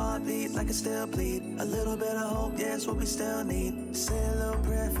to your heartbeat like it still bleed. A little bit of hope, yeah, it's what we still need. Say a little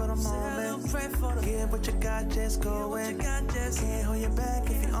prayer for the moment. Give what you got, just go in. Can't hold you back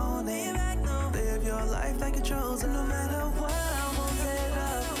if you own it. Live your life like you're chosen. No matter what, I won't let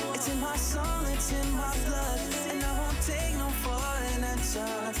up. It's in my soul, it's in my blood, and I won't take no for an answer.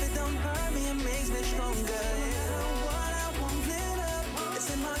 If it don't hurt me, it makes me stronger. Yeah, what, I won't let up. It's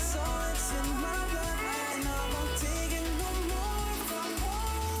in my soul, it's in my blood, and I won't take it no more.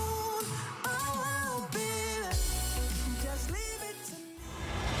 I won't be there. Just leave it to me.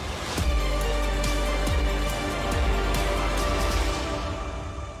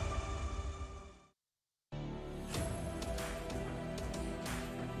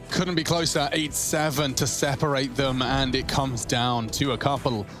 Couldn't be closer, 8-7 to separate them, and it comes down to a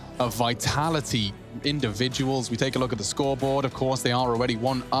couple of Vitality individuals. We take a look at the scoreboard. Of course, they are already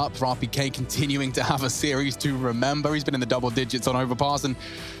one up. RPK continuing to have a series to remember. He's been in the double digits on Overpass, and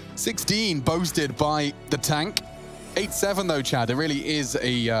 16 boasted by the tank. 8-7 though, Chad. It really is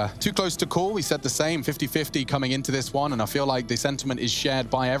a too close to call. We said the same, 50-50 coming into this one, and I feel like the sentiment is shared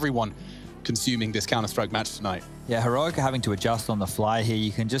by everyone consuming this Counter-Strike match tonight. Yeah, Heroic are having to adjust on the fly here.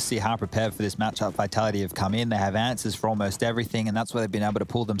 You can just see how prepared for this matchup Vitality have come in. They have answers for almost everything, and that's where they've been able to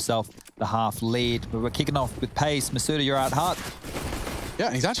pull themselves the half lead. But we're kicking off with pace. Masuda, you're out hard. Yeah,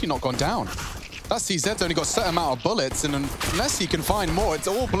 and he's actually not gone down. That CZ's only got a set amount of bullets, and unless he can find more, it's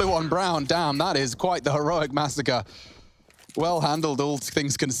all blue on brown. Damn, that is quite the Heroic massacre. Well handled, all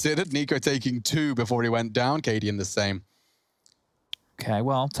things considered. Nico taking 2 before he went down. Cadian the same. Okay,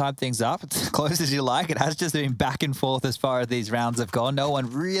 well, tied things up. It's as close as you like. It has just been back and forth as far as these rounds have gone. No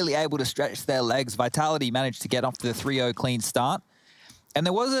one really able to stretch their legs. Vitality managed to get off to the 3-0 clean start. And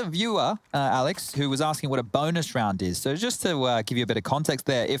there was a viewer, Alex, who was asking what a bonus round is. So just to give you a bit of context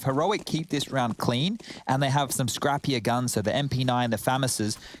there, if Heroic keep this round clean and they have some scrappier guns, so the MP9, the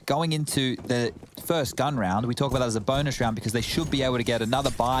FAMASs, going into the first gun round, we talk about that as a bonus round because they should be able to get another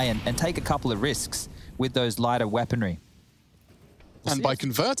buy and take a couple of risks with those lighter weaponry. And by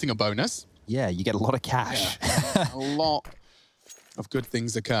converting a bonus... Yeah, you get a lot of cash. Yeah, a lot of good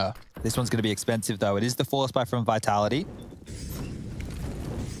things occur. This one's going to be expensive, though. It is the force buy from Vitality.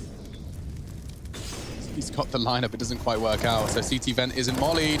 He's got the lineup, it doesn't quite work out. So CT Vent isn't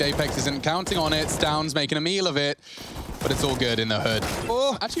mollied, Apex isn't counting on it, Stown's making a meal of it, but it's all good in the hood.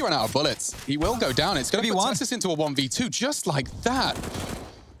 Oh, actually ran out of bullets. He will go down. It's going to put Tessus into a 1v2 just like that.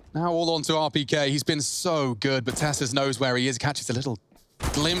 Now all onto RPK. He's been so good, but Tessus knows where he is, catches a little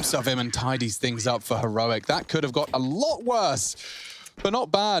glimpse of him and tidies things up for Heroic. That could have got a lot worse. But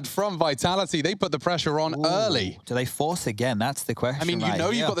not bad from Vitality. They put the pressure on early. Do they force again? That's the question. I mean, you know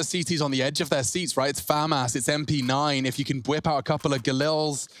you've got the CTs on the edge of their seats, right? It's FAMAS, it's MP9. If you can whip out a couple of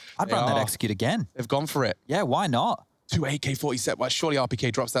Galils. I'd run that execute again. They've gone for it. Yeah, why not? 2 AK-47. Well, surely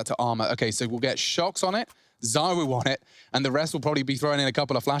RPK drops that to armor. Okay, so we'll get Shocks on it, Zawu on it, and the rest will probably be throwing in a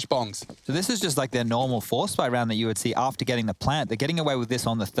couple of flashbangs. So this is just like their normal force buy round that you would see after getting the plant. They're getting away with this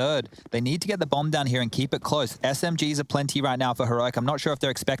on the third. They need to get the bomb down here and keep it close. SMGs are plenty right now for Heroic. I'm not sure if they're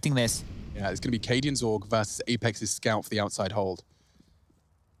expecting this. Yeah, it's going to be Cadian's Org versus Apex's Scout for the outside hold.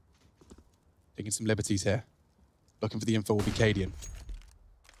 Taking some liberties here. Looking for the info will be Cadian.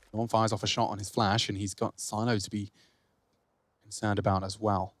 No one fires off a shot on his flash, and he's got Sino to be concerned about as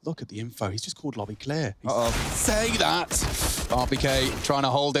well. Look at the info. He's just called lobby clear. Say that. RPK trying to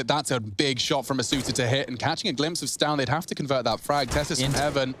hold it. That's a big shot from Masuta to hit, and catching a glimpse of Stown. They'd have to convert that frag. Tessus from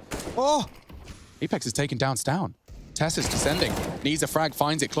heaven. Oh! Apex is taken down Stown. Tessus descending. Needs a frag,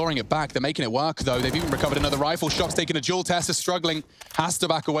 finds it, clawing it back. They're making it work, though. They've even recovered another rifle. Shock's taking a duel. Tessus struggling. Has to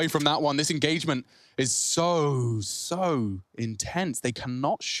back away from that one. This engagement is so intense. They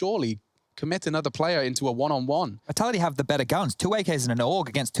cannot surely commit another player into a one-on-one. Vitality have the better guns. 2 AKs and an AUG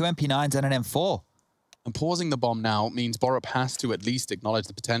against 2 MP9s and an M4. And pausing the bomb now means Borup has to at least acknowledge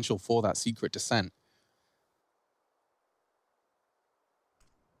the potential for that secret descent.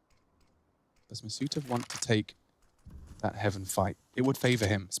 Does Masuta want to take that heaven fight? It would favor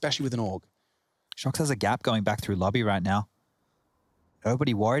him, especially with an AUG. Shox has a gap going back through lobby right now.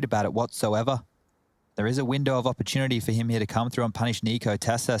 Nobody worried about it whatsoever. There is a window of opportunity for him here to come through and punish Nico.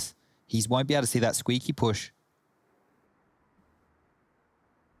 Tessus, he won't be able to see that squeaky push.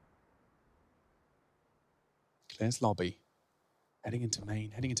 Clears lobby. Heading into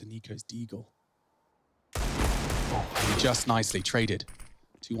main, heading into Nico's Deagle. Oh, and he just nicely traded.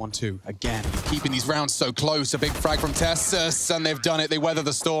 2-1-2 again. Keeping these rounds so close. A big frag from Tessus, and they've done it. They weather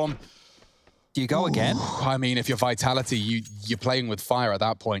the storm. Do you go again? I mean, if you're Vitality, you're playing with fire at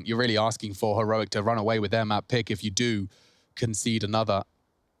that point. You're really asking for Heroic to run away with their map pick if you do concede another.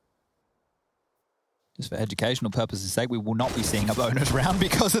 Just for educational purposes' sake, we will not be seeing a bonus round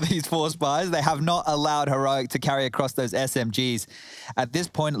because of these force buys. They have not allowed Heroic to carry across those SMGs. At this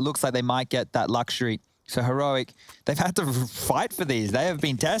point, it looks like they might get that luxury. So Heroic, they've had to fight for these. They have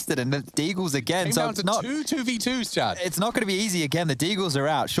been tested, and the Deagles again. Came down to two 2v2s, Chad. It's not going to be easy again. The Deagles are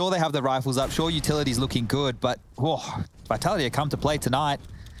out. Sure, they have the rifles up. Sure, utility's looking good, but Vitality have come to play tonight.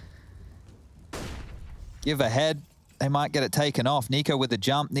 Give a head. They might get it taken off. Nico with the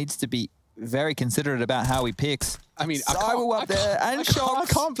jump needs to be very considerate about how he picks. I mean, I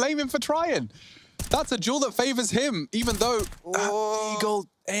can't blame him for trying. That's a duel that favors him, even though Eagle,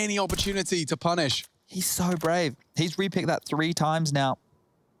 any opportunity to punish. He's so brave. He's repicked that 3 times now.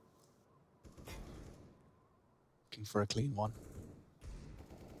 Looking for a clean one.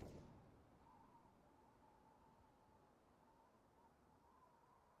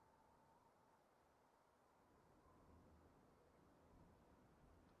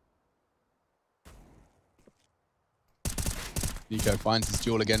 Nico finds his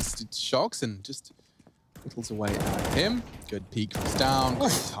duel against Shocks and just whittles away at him. Good peek from Stown.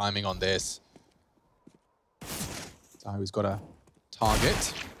 Great timing on this. Zawu's got a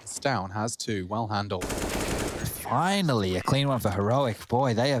target. Stown has 2. Well handled. Finally, a clean one for Heroic.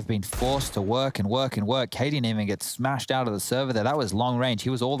 Boy, they have been forced to work and work and work. Cadian even gets smashed out of the server there. That was long range. He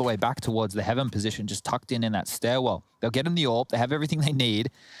was all the way back towards the heaven position, just tucked in that stairwell. They'll get him the AWP. They have everything they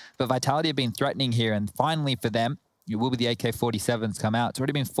need. But Vitality have been threatening here. And finally for them, it will be the AK-47s come out. It's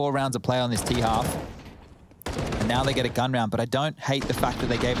already been 4 rounds of play on this T-half. And now they get a gun round, but I don't hate the fact that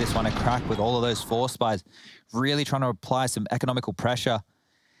they gave this one a crack with all of those force buys, really trying to apply some economical pressure.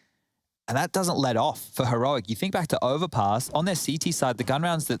 And that doesn't let off for Heroic. You think back to Overpass, on their CT side, the gun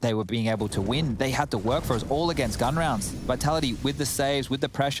rounds that they were being able to win, they had to work for us all against gun rounds. Vitality with the saves, with the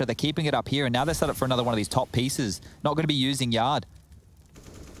pressure, they're keeping it up here, and now they're set up for another one of these top pieces. Not going to be using Yard.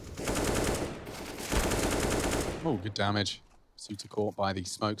 Oh, good damage. Suitor caught by the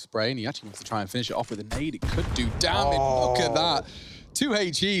smoke spray, and he actually wants to try and finish it off with a nade. It could do damage. Look at that. 2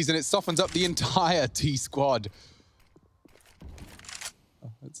 HEs, and it softens up the entire T squad.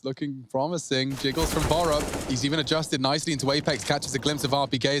 It's looking promising. Jiggles from Borup. He's even adjusted nicely into Apex, catches a glimpse of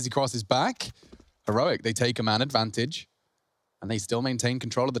RPK as he crosses back. Heroic, they take a man advantage, and they still maintain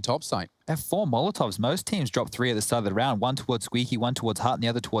control of the top site. They have 4 Molotovs. Most teams drop 3 at the start of the round, one towards Squeaky, one towards Hut, and the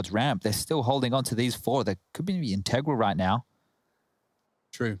other towards Ramp. They're still holding on to these 4. They could be integral right now.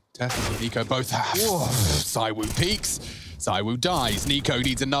 True. Tessus and Nico both have. Zywoo peaks. Zywoo dies. Nico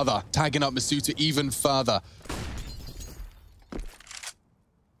needs another, tagging up Masuta even further.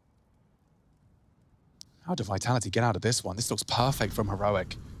 How do Vitality get out of this one? This looks perfect from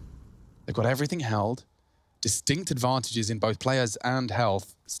Heroic. They've got everything held. Distinct advantages in both players and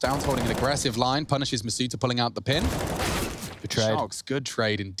health. Stoun's holding an aggressive line, punishes Masuta pulling out the pin. Good trade. Sharks, good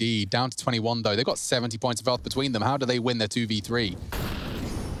trade indeed. Down to 21 though. They've got 70 points of health between them. How do they win their 2v3?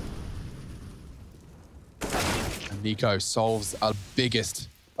 And Nico solves a biggest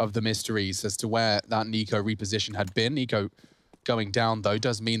of the mysteries as to where that Nico reposition had been. Nico going down though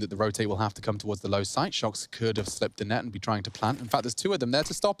does mean that the rotate will have to come towards the low site. Shox could have slipped the net and be trying to plant. In fact, there's 2 of them there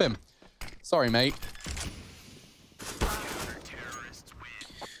to stop him. Sorry, mate.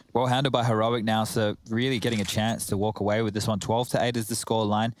 Well handled by Heroic now, so really getting a chance to walk away with this one. 12-8 is the score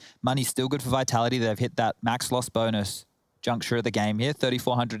line. Money's still good for Vitality. They've hit that max loss bonus juncture of the game here.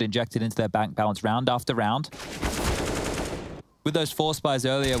 3,400 injected into their bank balance round after round. With those 4 spies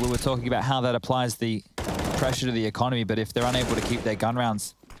earlier, we were talking about how that applies the pressure to the economy, but if they're unable to keep their gun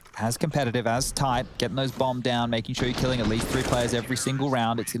rounds as competitive, as tight, getting those bombs down, making sure you're killing at least 3 players every single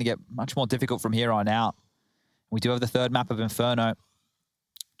round, it's going to get much more difficult from here on out. We do have the 3rd map of Inferno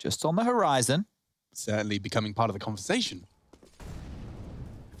just on the horizon. Certainly becoming part of the conversation.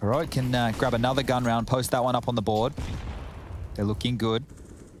 Heroic can grab another gun round, post that one up on the board. They're looking good.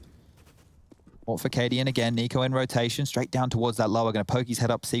 Morphicadian again, Nico in rotation, straight down towards that lower. Going to poke his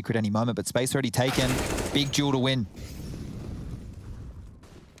head up secret any moment, but space already taken. Big duel to win.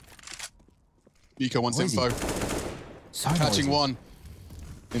 Nico wants info. So catching noisy. one.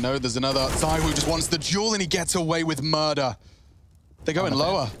 You know, there's another. Zywoo just wants the duel and he gets away with murder. They're going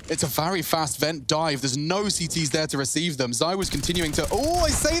lower. It's a very fast vent dive. There's no CTs there to receive them. Zywoo's continuing to... Oh, I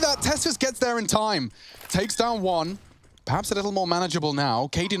say that. Tessus gets there in time. Takes down one. Perhaps a little more manageable now.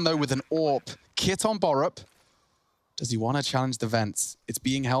 Kaden, though, with an AWP. Kit on Borup. Does he want to challenge the vents? It's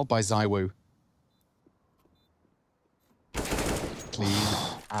being held by Zywoo. Clean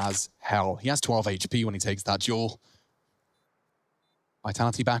as hell. He has 12 HP when he takes that duel.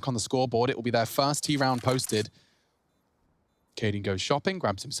 Vitality back on the scoreboard. It will be their first T-round posted. Kaden goes shopping,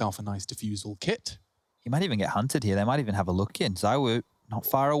 grabs himself a nice defusal kit. He might even get hunted here. They might even have a look in. Zywoo, not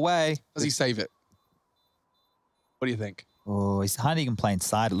far away. Does he save it? What do you think? Oh, he's hiding in plain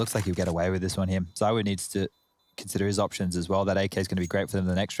sight. It looks like he'll get away with this one here. Zywoo needs to consider his options as well. That AK is going to be great for them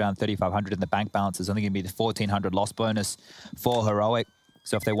the next round. 3,500 in the bank balance is only going to be the 1,400 loss bonus for Heroic.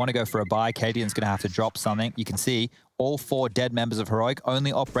 So if they want to go for a buy, Cadian's going to have to drop something. You can see all 4 dead members of Heroic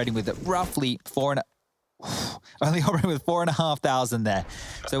only operating with roughly 4,500 there.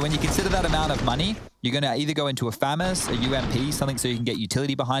 So when you consider that amount of money, you're going to either go into a FAMAS, a UMP, something so you can get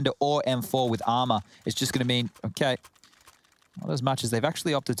utility behind it, or M4 with armor. It's just going to mean, okay, not as much as they've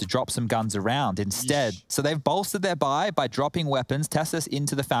actually opted to drop some guns around instead. So they've bolstered their buy by dropping weapons. Tessus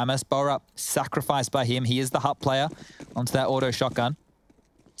into the FAMAS. Borup sacrificed by him. He is the Hut player onto that auto shotgun.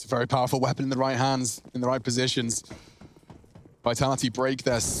 It's a very powerful weapon in the right hands, in the right positions. Vitality break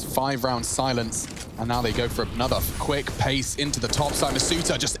their 5-round silence, and now they go for another quick pace into the top side.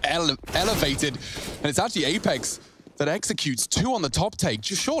 Masuta just elevated, and it's actually Apex that executes 2 on the top take.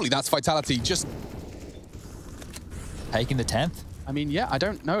 Surely that's Vitality just... Taking the 10th. I mean, yeah, I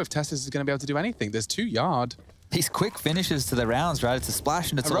don't know if Tessus is going to be able to do anything. There's 2 yard. These quick finishes to the rounds, right? It's a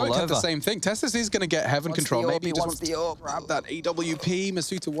splash and it's Heroic all over. had the same thing. Tessus is going to get heaven control. Maybe he just wants to grab that AWP.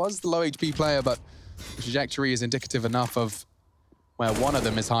 Masuta was the low HP player, but the trajectory is indicative enough of where one of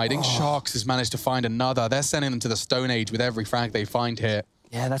them is hiding. Sharks has managed to find another. They're sending them to the Stone Age with every frag they find here.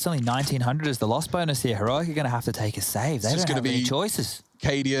 Yeah, that's only 1,900 as the loss bonus here. Heroic are going to have to take a save. They don't have any choices.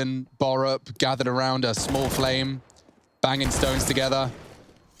 Cadian, Borup gathered around a small flame, banging stones together,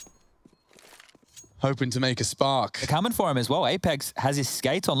 hoping to make a spark. They're coming for him as well. Apex has his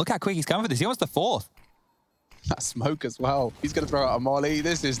skates on. Look how quick he's coming for this. He wants the 4th. That smoke as well. He's going to throw out a molly.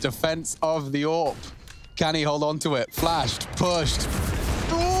 This is defense of the AWP. Can he hold on to it? Flashed, pushed.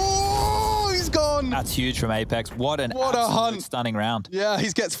 Oh, he's gone. That's huge from Apex. What a hunt. Stunning round. Yeah, he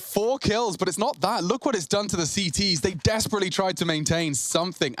gets 4 kills, but it's not that. Look what it's done to the CTs. They desperately tried to maintain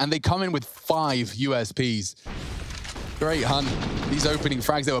something, and they come in with 5 USPs. Great hunt. These opening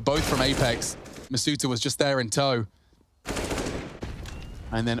frags, they were both from Apex. Masuta was just there in tow.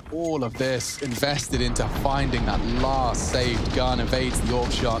 And then all of this invested into finding that last saved gun, evades the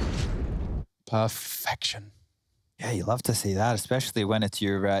AWP shot. Perfection. Yeah, you love to see that, especially when it's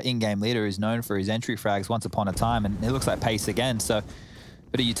your in-game leader who's known for his entry frags once upon a time, and it looks like pace again. So,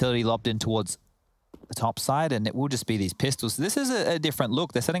 bit of utility lobbed in towards the top side, and it will just be these pistols. This is a different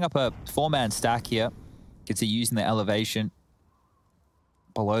look. They're setting up a 4-man stack here. You can see using the elevation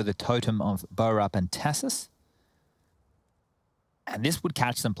below the totem of Borup and Tessus. And this would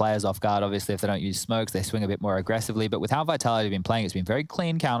catch some players off guard, obviously, if they don't use smokes. They swing a bit more aggressively. But with how Vitality have been playing, it's been very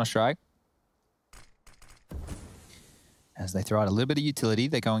clean Counter-Strike. As they throw out a little bit of utility,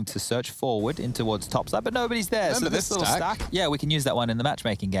 they're going to search forward in towards topside, but nobody's there. Remember so this little stack, yeah, we can use that one in the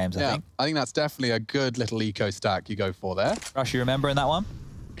matchmaking games, I think. I think that's definitely a good little eco stack you go for there. Rush, you remembering that one?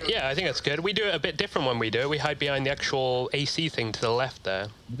 Yeah, I think that's good. We do it a bit different when we do it. We hide behind the actual AC thing to the left there.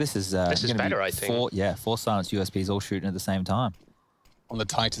 This is better, I think. Four silenced USPs all shooting at the same time. On the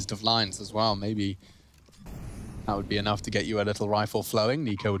tightest of lines as well. Maybe that would be enough to get you a little rifle flowing.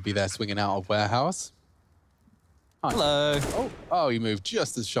 Nico would be there swinging out of warehouse. Hello. Oh, he moved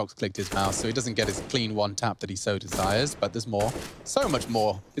just as Shox clicked his mouse, so he doesn't get his clean one tap that he so desires, but there's more. So much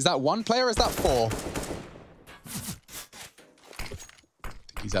more. Is that one player or is that 4? I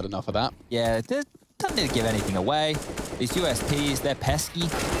think he's had enough of that. Yeah, doesn't need to give anything away. These USPs, they're pesky.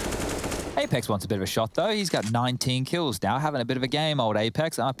 Apex wants a bit of a shot, though. He's got 19 kills now, having a bit of a game, old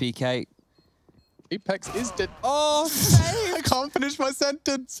Apex. RPK. Apex is dead. Oh, I can't finish my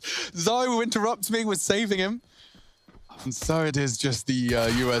sentence. Zai interrupts me with saving him. And so it is just the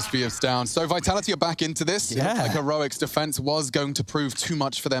USB of down. So Vitality are back into this. Yeah. Like Heroic's defense was going to prove too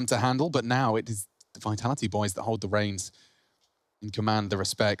much for them to handle, but now it is the Vitality boys that hold the reins and command the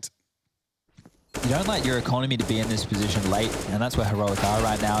respect. You don't like your economy to be in this position late, and that's where Heroic are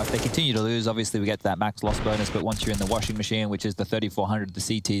right now. If they continue to lose, obviously we get to that max loss bonus, but once you're in the washing machine, which is the 3,400, the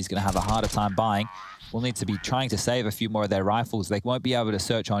CT is going to have a harder time buying. We'll need to be trying to save a few more of their rifles. They won't be able to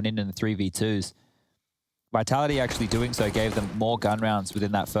search on in the 3v2s. Vitality actually doing so gave them more gun rounds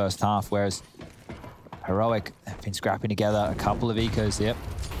within that first half, whereas Heroic have been scrapping together a couple of ecos here.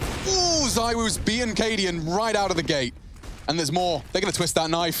 Ooh, Zywoo's beating Cadian right out of the gate. And there's more. They're going to twist that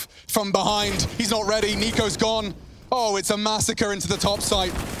knife from behind. He's not ready. Nico's gone. Oh, it's a massacre into the top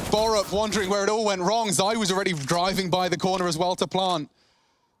site. Borup wondering where it all went wrong. Zywoo's already driving by the corner as well to plant.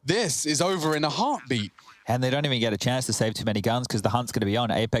 This is over in a heartbeat. And they don't even get a chance to save too many guns because the hunt's going to be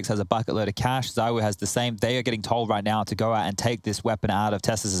on. Apex has a bucket load of cash. Zywoo has the same. They are getting told right now to go out and take this weapon out of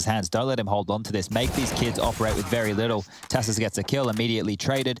Tessus' hands. Don't let him hold on to this. Make these kids operate with very little. Tessus gets a kill, immediately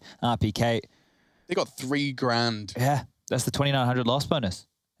traded. RPK. They got 3 grand. Yeah, that's the 2,900 loss bonus.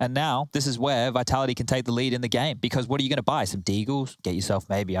 And now this is where Vitality can take the lead in the game, because what are you going to buy? Some Deagles? Get yourself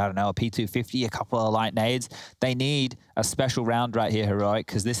maybe, I don't know, a P250, a couple of light nades. They need a special round right here, Heroic,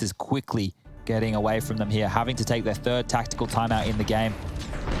 because this is quickly getting away from them here, having to take their 3rd tactical timeout in the game.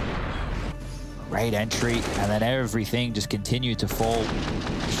 Great entry, and then everything just continued to fall.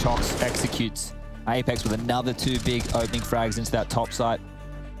 Shox executes Apex with another 2 big opening frags into that top site.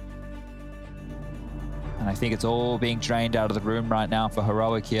 And I think it's all being drained out of the room right now for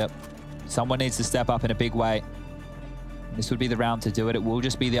Heroic here. Someone needs to step up in a big way. This would be the round to do it. It will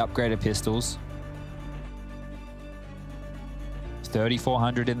just be the upgraded pistols.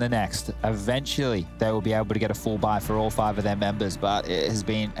 3,400 in the next. Eventually, they will be able to get a full buy for all 5 of their members, but it has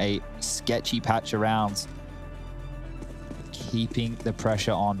been a sketchy patch of rounds. Keeping the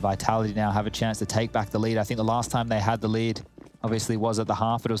pressure on. Vitality now have a chance to take back the lead. I think the last time they had the lead, obviously, was at the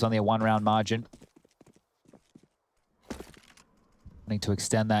half, but it was only a 1-round margin. Wanting to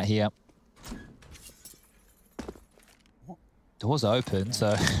extend that here. Doors open,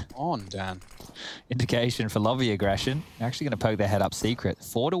 so... On, Dan. Indication for lobby aggression. They're actually going to poke their head up secret.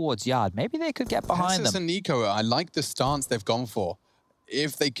 4 towards yard. Maybe they could get behind them. And Nico, I like the stance they've gone for.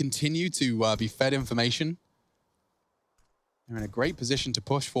 If they continue to be fed information, they're in a great position to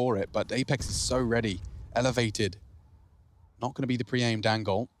push for it, but Apex is so ready. Elevated. Not going to be the pre-aimed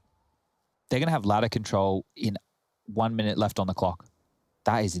angle. They're going to have ladder control in 1 minute left on the clock.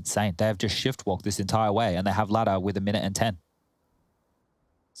 That is insane. They have just shift walked this entire way, and they have ladder with 1 minute and 10.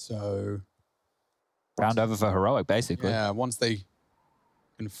 So... round over for Heroic, basically. Yeah, once they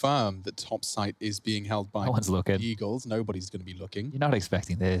confirm that top site is being held by no one's looking. Eagles, nobody's going to be looking. You're not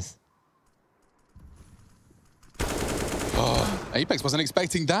expecting this. Oh, Apex wasn't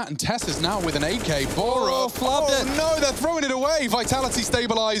expecting that, and Tess is now with an AK. Borup, flubbed it. No, they're throwing it away. Vitality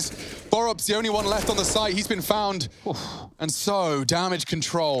stabilized. Borup's the only one left on the site. He's been found. And so, damage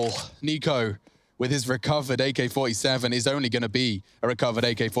control. Nico with his recovered AK-47 is only going to be a recovered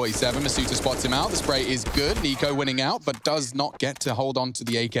AK-47. Masuta spots him out. The spray is good. Nico winning out, but does not get to hold on to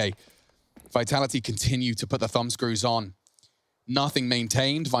the AK. Vitality continue to put the thumb screws on. Nothing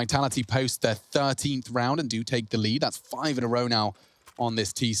maintained. Vitality post their 13th round and do take the lead. That's 5 in a row now on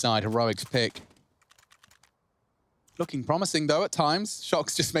this T side. Heroic's pick. Looking promising, though, at times.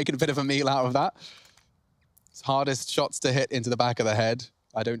 Shock's just making a bit of a meal out of that. It's hardest shots to hit into the back of the head.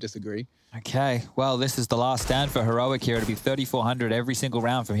 I don't disagree. Okay, well, this is the last stand for Heroic here. It'll be 3,400 every single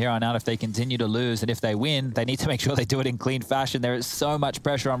round from here on out if they continue to lose. And if they win, they need to make sure they do it in clean fashion. There is so much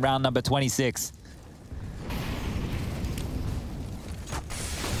pressure on round number 26.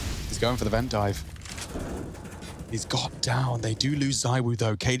 He's going for the vent dive. He's got down. They do lose ZywOo,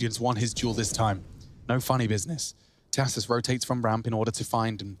 though. Cadian's won his duel this time. No funny business. Tassus rotates from ramp in order to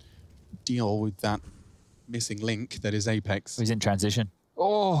find and deal with that missing link that is Apex. He's in transition.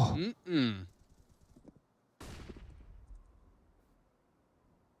 Oh. Mm-mm.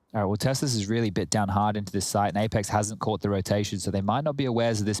 All right, well, Teslas is really bit down hard into this site, and Apex hasn't caught the rotation, so they might not be aware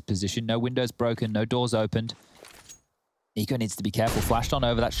of this position. No windows broken, no doors opened. Nico needs to be careful. Flashed on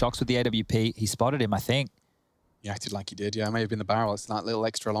over that. Shocks with the AWP. He spotted him, I think. He acted like he did. Yeah, it may have been the barrel. It's that little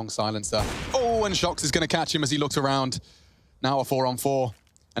extra long silencer. Oh, and Shocks is going to catch him as he looks around. Now a 4-on-4.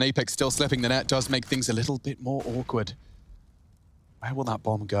 And Apex still slipping the net does make things a little bit more awkward. Where will that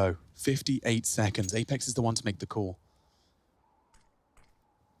bomb go? 58 seconds. Apex is the one to make the call.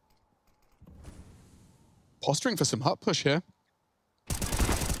 Posturing for some hut push here.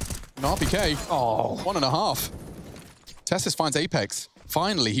 An RPK. Oh, 1.5. Tessus finds Apex.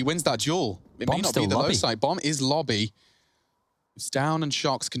 Finally, he wins that duel. It may not be the low side. Bomb is lobby. It's down and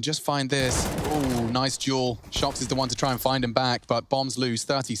Shocks can just find this. Oh, nice duel. Shocks is the one to try and find him back, but Bomb's lose.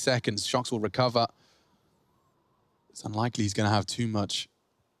 30 seconds. Shocks will recover. It's unlikely he's going to have too much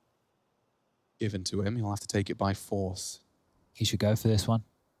given to him. He'll have to take it by force. He should go for this one.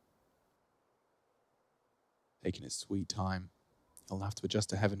 Taking his sweet time. He'll have to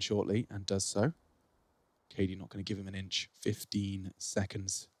adjust to heaven shortly, and does so. Katie not going to give him an inch. 15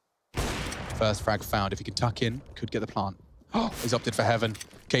 seconds. First frag found. If he can tuck in, could get the plant. Oh, he's opted for heaven.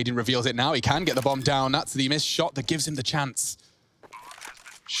 Caden reveals it now. He can get the bomb down. That's the missed shot that gives him the chance.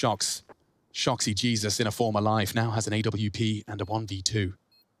 Shocks. Shocksy Jesus in a former life now has an AWP and a 1v2.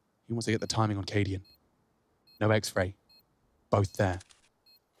 He wants to get the timing on Cadian. No X-ray. Both there.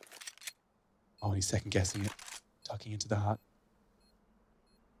 Oh, he's second guessing it. Tucking into the hut.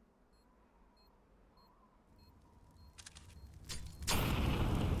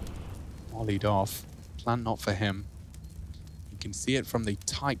 Volleyed off. Plan not for him. You can see it from the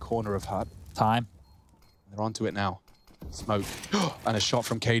tight corner of hut. Time. They're onto it now. Smoke. And a shot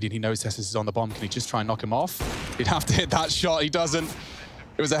from Cadian. He knows Tessus is on the bomb. Can he just try and knock him off? He'd have to hit that shot. He doesn't.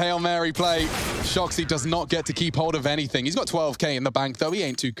 It was a Hail Mary play. Shoxy does not get to keep hold of anything. He's got 12K in the bank, though. He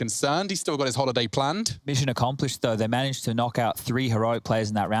ain't too concerned. He's still got his holiday planned. Mission accomplished, though. They managed to knock out 3 Heroic players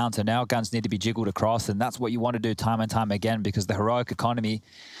in that round, so now guns need to be jiggled across, and that's what you want to do time and time again, because the Heroic economy,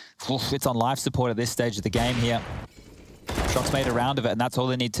 it's on life support at this stage of the game here. Shox made a round of it, and that's all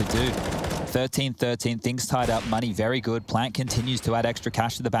they need to do. 13-13, things tied up, money very good. Plant continues to add extra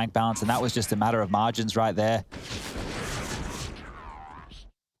cash to the bank balance, and that was just a matter of margins right there.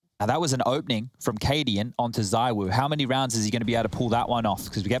 Now that was an opening from Cadian onto ZywOo. How many rounds is he going to be able to pull that one off?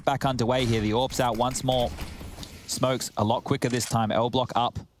 Because we get back underway here. The Orb's out once more. Smokes a lot quicker this time. L block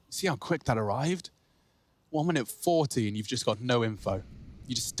up. See how quick that arrived? 1 minute 40 and you've just got no info.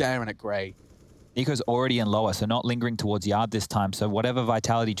 You're just staring at grey. Nico's already in lower, so not lingering towards yard this time. So whatever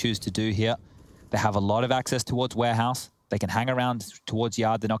Vitality choose to do here, they have a lot of access towards warehouse. They can hang around towards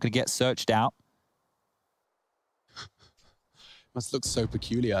yard. They're not going to get searched out. Must look so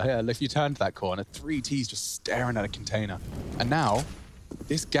peculiar. Yeah, if you turn to that corner, 3 Ts just staring at a container. And now,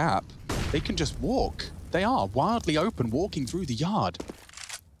 this gap, they can just walk. They are wildly open, walking through the yard.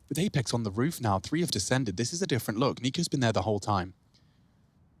 With Apex on the roof now, 3 have descended. This is a different look. Nico's been there the whole time.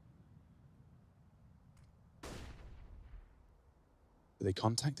 Do they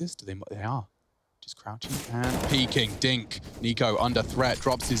contact this? They are. Just crouching and peeking. Dink. Nico under threat.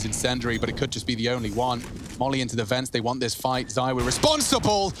 Drops his incendiary, but it could just be the only one. Molly into the vents. They want this fight. ZywOo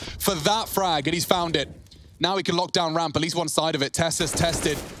responsible for that frag, and he's found it. Now he can lock down ramp, at least one side of it. Tessa's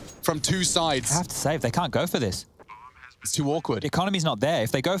tested from 2 sides. I have to say, if they can't go for this. It's too awkward. The economy's not there.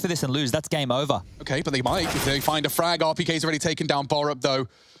 If they go for this and lose, that's game over. Okay, but they might. If they find a frag, RPK's already taken down Borup, though.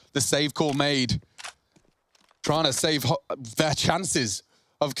 The save call made. Trying to save their chances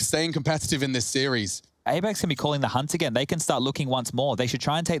of staying competitive in this series. Apex can be calling the hunt again. They can start looking once more. They should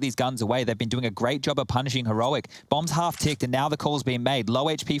try and take these guns away. They've been doing a great job of punishing Heroic. Bomb's half ticked, and now the call's being made. Low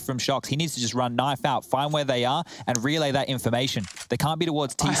HP from Shox. He needs to just run knife out, find where they are, and relay that information. They can't be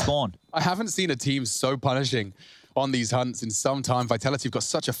towards T-spawn. I haven't seen a team so punishing on these hunts in some time. Vitality have got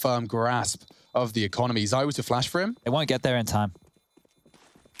such a firm grasp of the economy. Zai to flash for him. They won't get there in time.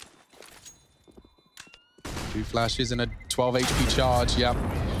 2 flashes and a 12 HP charge. Yep.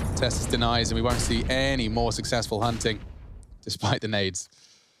 Tessus denies, and we won't see any more successful hunting, despite the nades.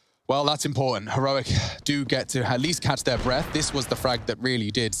 Well, that's important. Heroic do get to at least catch their breath. This was the frag that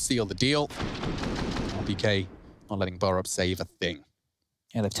really did seal the deal. BK not letting Borup save a thing.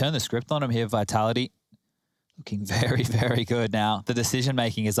 Yeah, they've turned the script on him here, Vitality. Looking very, very good now. The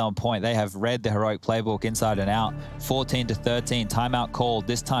decision-making is on point. They have read the Heroic playbook inside and out. 14-13, timeout called,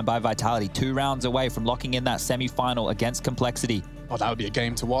 this time by Vitality. 2 rounds away from locking in that semi-final against Complexity. Oh, that would be a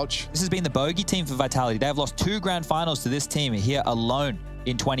game to watch. This has been the bogey team for Vitality. They have lost 2 grand finals to this team here alone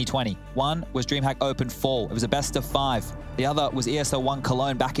in 2020. One was DreamHack Open Fall. It was a best of 5. The other was ESO 1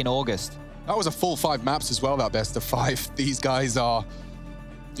 Cologne back in August. That was a full 5 maps as well, that best of 5. These guys are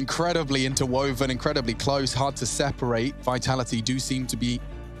incredibly interwoven, incredibly close, hard to separate. Vitality do seem to be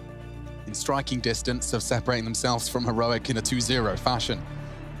in striking distance of separating themselves from Heroic in a 2-0 fashion.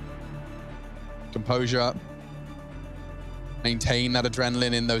 Composure. Maintain that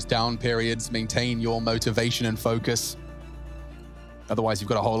adrenaline in those down periods. Maintain your motivation and focus. Otherwise, you've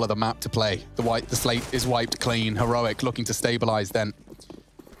got a whole other map to play. The slate is wiped clean. Heroic looking to stabilize then.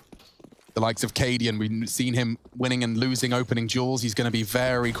 The likes of Cadian, we've seen him winning and losing opening duels. He's going to be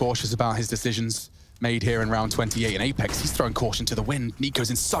very cautious about his decisions made here in round 28. In Apex, he's throwing caution to the wind.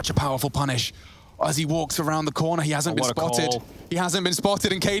 Nico's in such a powerful punish. As he walks around the corner, he hasn't been spotted. He hasn't been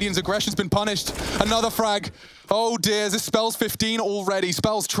spotted, and Cadian's aggression's been punished. Another frag. Oh dear, this spells 15 already.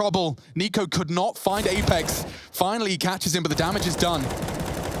 Spells trouble. Nico could not find Apex. Finally, he catches him, but the damage is done.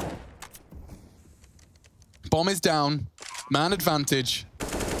 Bomb is down. Man advantage.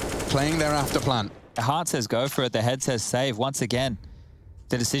 Playing their after plan. The heart says go for it. The head says save. Once again,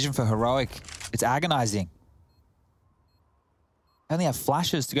 the decision for Heroic, it's agonizing. Only have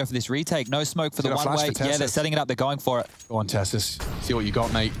flashes to go for this retake. No smoke for the one-way. Yeah, they're setting it up. They're going for it. Go on, Tessus. See what you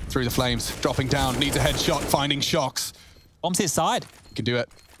got, mate. Through the flames. Dropping down. Needs a headshot. Finding Shox. Bomb's his side. You can do it.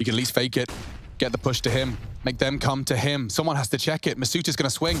 You can at least fake it. Get the push to him. Make them come to him. Someone has to check it. Masuta's going to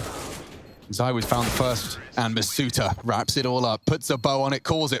swing. Zaiwu's found the first. And Masuta wraps it all up. Puts a bow on it.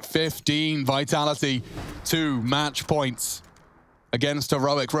 Calls it 15 Vitality. 2 match points against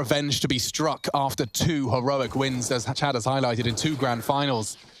Heroic. Revenge to be struck after 2 Heroic wins, as Chad has highlighted, in 2 grand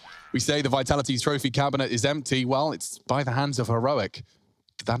finals. We say the Vitality trophy cabinet is empty. Well, it's by the hands of Heroic.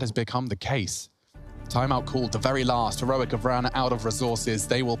 That has become the case. Timeout called, the very last. Heroic have run out of resources.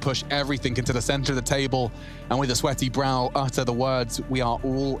 They will push everything into the center of the table, and with a sweaty brow, utter the words, "We are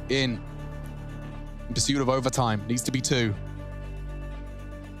all in." In pursuit of overtime, needs to be 2.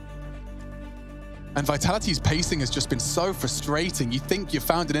 And Vitality's pacing has just been so frustrating. You think you've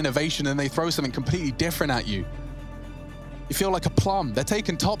found an innovation and they throw something completely different at you. You feel like a plum. They're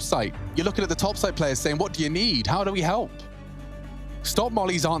taking topside. You're looking at the topside players saying, what do you need? How do we help? Stop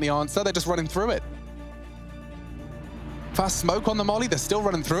mollies aren't the answer. They're just running through it. Fast smoke on the molly. They're still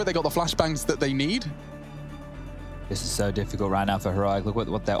running through it. They got the flashbangs that they need. This is so difficult right now for Heroic. Look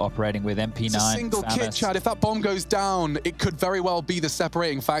what they're operating with. MP9, It's a single kit, Chad. If that bomb goes down, it could very well be the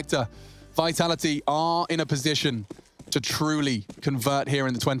separating factor. Vitality are in a position to truly convert here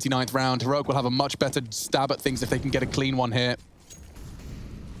in the 29th round. Heroic will have a much better stab at things if they can get a clean one here.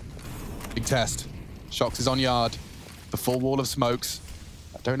 Big test. Shox is on yard. The full wall of smokes.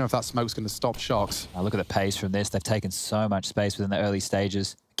 I don't know if that smoke's going to stop Shox. Now look at the pace from this. They've taken so much space within the early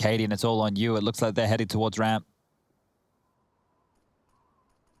stages. Cadian, it's all on you. It looks like they're headed towards ramp.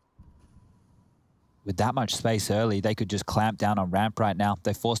 With that much space early, they could just clamp down on ramp right now.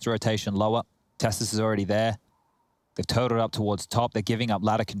 They forced a rotation lower. Tessus is already there. They've totaled up towards top. They're giving up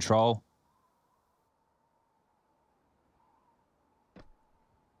ladder control.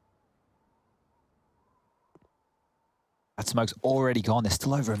 That smoke's already gone. There's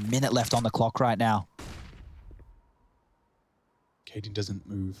still over a minute left on the clock right now. Cadian doesn't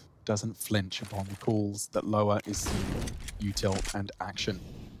move, doesn't flinch upon the calls that lower is seen. Util and action.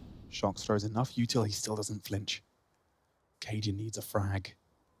 Shox throws enough util, he still doesn't flinch. Cadian needs a frag.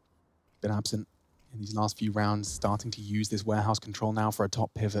 Been absent in these last few rounds, starting to use this warehouse control now for a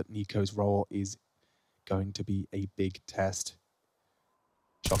top pivot. Nico's role is going to be a big test.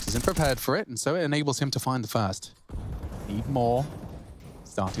 Shox isn't prepared for it, and so it enables him to find the first. Need more.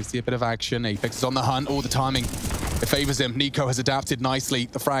 Starting to see a bit of action. Apex is on the hunt. All the timing It favors him. Nico has adapted nicely.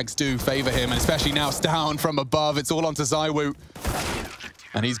 The frags do favor him, and especially now Stown from above. It's all onto Zywoo.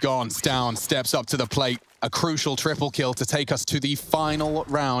 And he's gone. Stown steps up to the plate. A crucial triple kill to take us to the final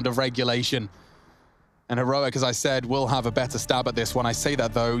round of regulation. And Heroic, as I said, will have a better stab at this one. I say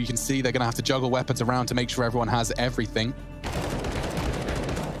that, though. You can see they're going to have to juggle weapons around to make sure everyone has everything.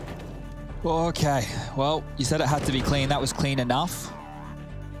 Okay, well, you said it had to be clean. That was clean enough.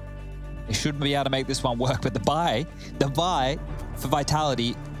 They shouldn't be able to make this one work, but the buy for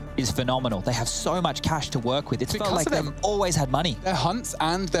Vitality is phenomenal. They have so much cash to work with. It's felt like they've always had money. Their hunts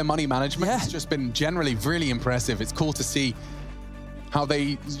and their money management has just been generally really impressive. It's cool to see how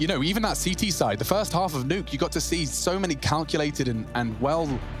they, you know, even that CT side, the first half of Nuke, you got to see so many calculated and well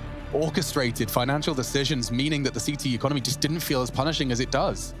orchestrated financial decisions, meaning that the CT economy just didn't feel as punishing as it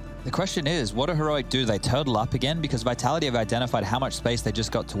does. The question is, what do Heroic do? They turtle up again? Because Vitality have identified how much space they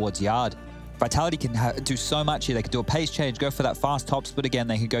just got towards Yard. Vitality can do so much here. They could do a pace change, go for that fast top split again.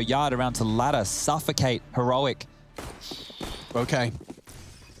 They could go Yard around to ladder, suffocate Heroic. Okay.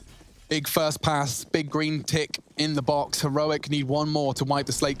 Big first pass, big green tick in the box. Heroic need one more to wipe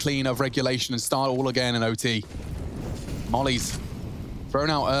the slate clean of regulation and start all again in OT. Molly's thrown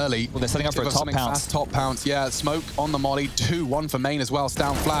out early. Well, they're setting up for a top pounce. Fast top pounce, yeah. Smoke on the Molly. 2-1 for main as well.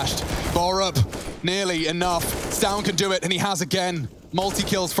 Stown flashed. Borup, nearly enough. Stown can do it, and he has again.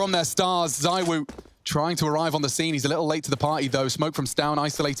 Multi-kills from their stars. Zywoo trying to arrive on the scene. He's a little late to the party, though. Smoke from Stown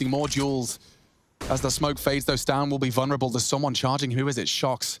isolating more duels. As the smoke fades, though, Stown will be vulnerable. There's someone charging. Who is it?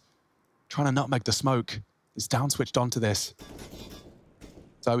 Shox. Trying to nutmeg the smoke. Is Stown switched onto this?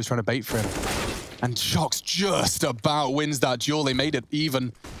 Zywoo's trying to bait for him. And Shox just about wins that duel. They made it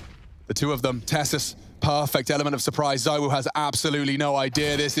even. The two of them. Tessus, perfect element of surprise. Zywoo has absolutely no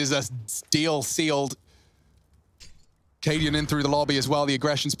idea. This is a deal sealed. Cadian in through the lobby as well. The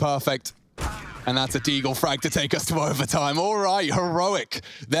aggression's perfect. And that's a Deagle frag to take us to overtime. All right, Heroic.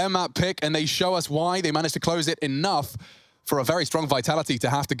 Their map pick, and they show us why they managed to close it enough for a very strong Vitality to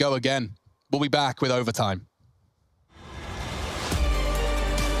have to go again. We'll be back with overtime.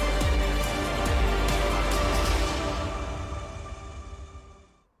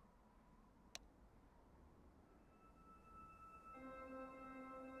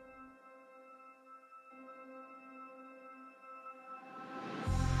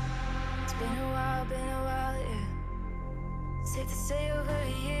 Been a while, yeah. Safe to say over a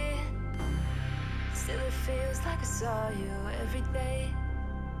year. Still it feels like I saw you every day.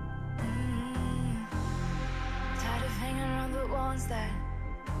 Tired of hanging around the ones that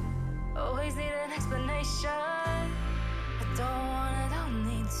always need an explanation. I don't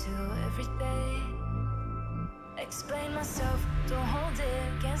need to every day. Explain myself, don't hold it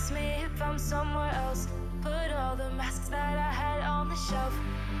against me if I'm somewhere else. Put all the masks that I had on the shelf.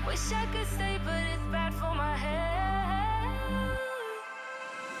 Wish I could stay, but it's bad for my head.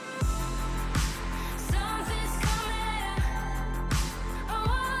 Something's coming. I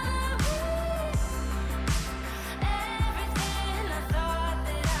wanna be everything I thought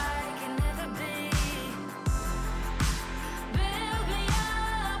that I can never be. Build me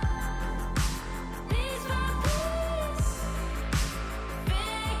up, piece by piece.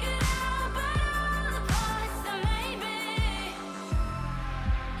 Figured out about all the parts that made me.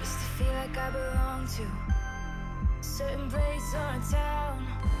 Used to feel like I belonged to a certain place or a town.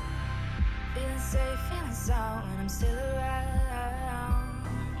 Feeling safe, feeling sound when I'm still around.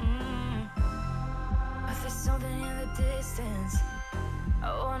 But there's something in the distance.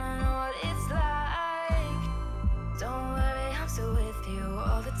 I wanna know what it's like. Don't worry, I'm still with you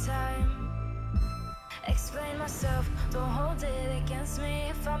all the time. Explain myself, don't hold it against me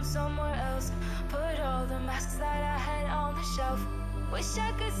if I'm somewhere else. Put all the masks that I had on the shelf. Wish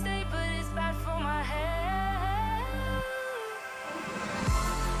I could stay, but it's bad for my head.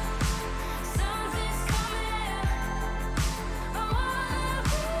 Something's coming. I wanna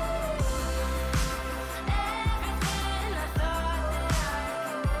be everything I thought that I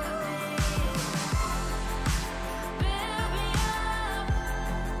could never be. Build me up,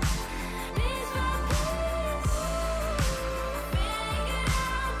 piece by piece. Figured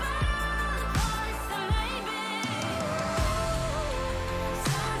out about all the parts that made me.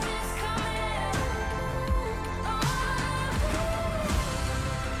 Something's coming.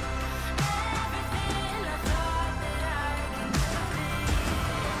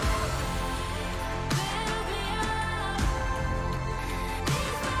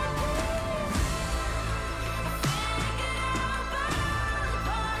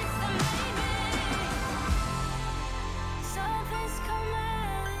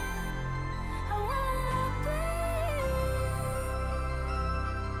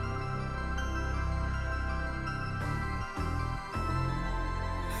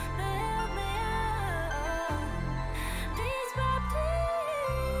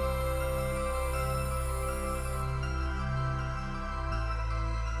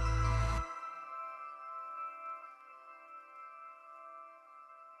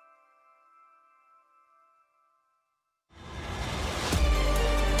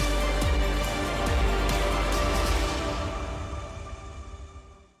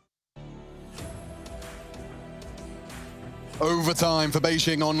 Overtime for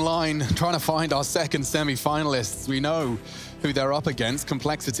Beijing Online, trying to find our second semi-finalists. We know who they're up against.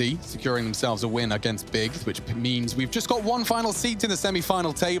 Complexity securing themselves a win against Big, which means we've just got one final seat in the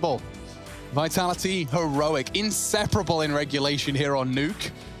semi-final table. Vitality, Heroic, inseparable in regulation here on Nuke.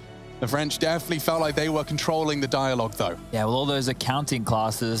 The French definitely felt like they were controlling the dialogue, though. Yeah, well, all those accounting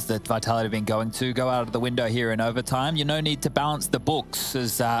classes that Vitality have been going to go out of the window here in overtime. You no need to balance the books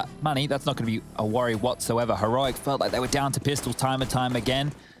as money. That's not going to be a worry whatsoever. Heroic felt like they were down to pistols time and time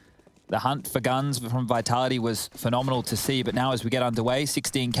again. The hunt for guns from Vitality was phenomenal to see, but now as we get underway,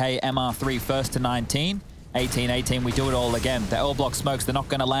 16K MR3 first to 19, 18-18, we do it all again. The L block smokes, they're not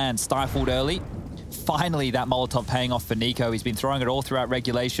going to land, stifled early. Finally, that Molotov paying off for Nico. He's been throwing it all throughout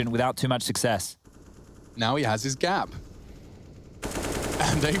regulation without too much success. Now he has his gap.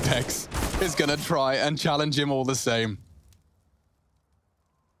 And Apex is going to try and challenge him all the same.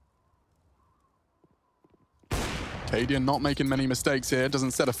 Cadian not making many mistakes here.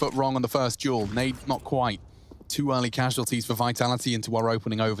 Doesn't set a foot wrong on the first duel. Nade, not quite. 2 early casualties for Vitality into our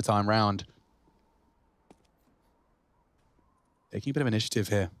opening overtime round. Taking a bit of initiative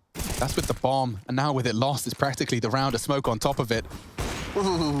here. That's with the bomb, and now with it lost, it's practically the round of smoke on top of it.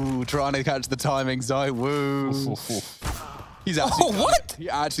 Ooh, trying to catch the timing, Zai. Woo. He's actually what? He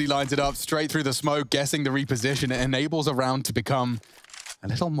actually lines it up straight through the smoke, guessing the reposition. It enables a round to become a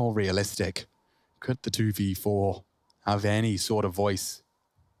little more realistic. Could the 2v4 have any sort of voice?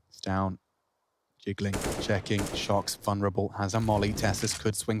 It's down, jiggling, checking, shocks, vulnerable, has a molly. Tessus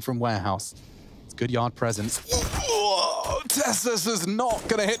could swing from warehouse. It's good yard presence. Tessus is not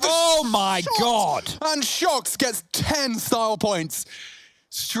going to hit the Oh my Shocks. God! And Shocks gets 10 style points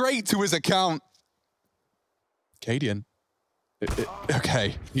straight to his account. Cadian.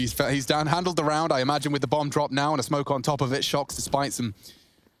 Okay, he's down, handled the round, I imagine, with the bomb drop now and a smoke on top of it. Shocks, despite some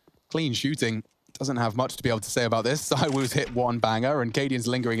clean shooting, doesn't have much to be able to say about this. Saiwoo's hit 1 banger, and Cadian's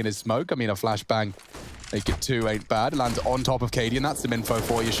lingering in his smoke. I mean, a flashbang, make it 2 ain't bad. Lands on top of Cadian. That's some info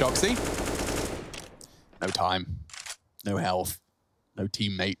for you, Shoxy. No time, no health, no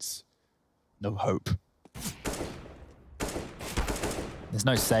teammates, no hope. There's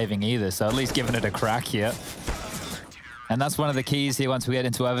no saving either, so at least giving it a crack here. And that's one of the keys here once we get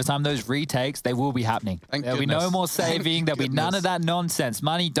into overtime. Those retakes, they will be happening. There'll be no more saving. There'll be none of that nonsense.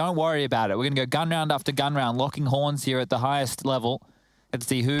 Money, don't worry about it. We're going to go gun round after gun round, locking horns here at the highest level. Let's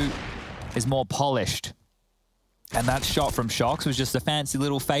see who is more polished. And that shot from Shocks was just a fancy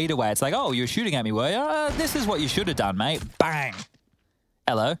little fadeaway. It's like, oh, you were shooting at me, were you? This is what you should have done, mate. Bang.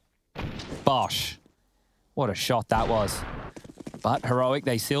 Hello. Bosh. What a shot that was. But Heroic,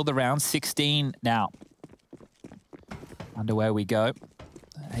 they sealed the round. 16 now. Underway we go.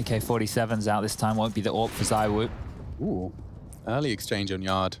 AK-47's out this time. Won't be the AWP for Zaiwu. Ooh, early exchange on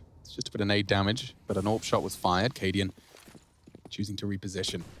yard. It's just a bit of nade damage, but an AWP shot was fired. Cadian choosing to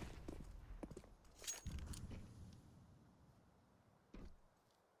reposition.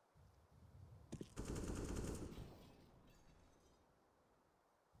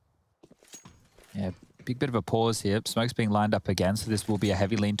 Yeah, big bit of a pause here. Smoke's being lined up again, so this will be a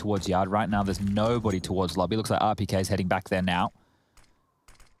heavy lean towards yard. Right now, there's nobody towards lobby. Looks like RPK is heading back there now.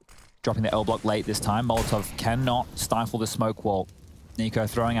 Dropping the L block late this time. Molotov cannot stifle the smoke wall. Nico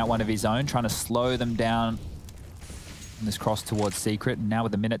throwing out one of his own, trying to slow them down in this cross towards Secret. And now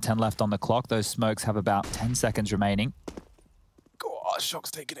with a minute 10 left on the clock, those smokes have about 10 seconds remaining. God,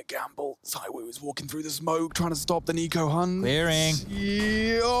 Shock's taking a gamble. Saiwoo is walking through the smoke, trying to stop the Nico hunt. Clearing.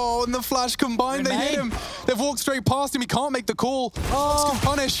 Yeah, oh, and the flash combined, they hit him. They've walked straight past him. He can't make the call. Oh. Can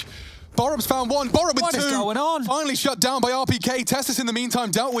punish. Borup's found one. Borup with 2. What is going on? Finally shut down by RPK. Tessus in the meantime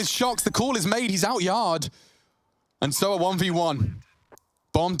dealt with Shocks. The call is made. He's out yard. And so a 1v1.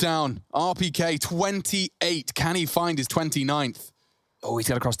 Bomb down. RPK 28. Can he find his 29th? Oh, he's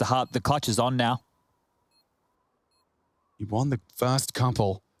got across the heart. The clutch is on now. He won the first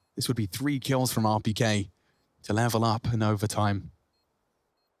couple. This would be 3 kills from RPK to level up in overtime.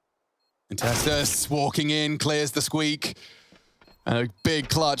 And Tessus walking in, clears the squeak. And a big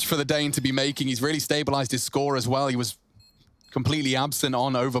clutch for the Dane to be making. He's really stabilized his score as well. He was completely absent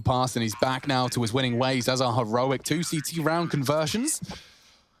on overpass, and he's back now to his winning ways as our Heroic 2 CT round conversions.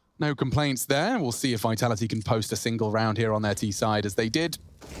 No complaints there. We'll see if Vitality can post a single round here on their T side, as they did.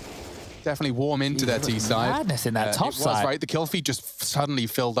 Definitely warm into their T side. Madness in that top side. Right, the kill feed just suddenly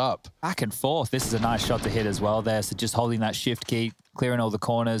filled up. Back and forth. This is a nice shot to hit as well there. So just holding that shift key, clearing all the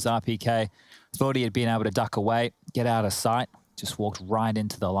corners. RPK thought he had been able to duck away, get out of sight. Just walked right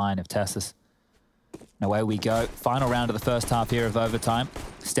into the line of Tessus. And away we go. Final round of the first half here of overtime.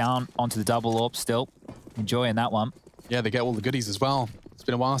 It's down onto the double AWP still. Enjoying that one. Yeah, they get all the goodies as well. It's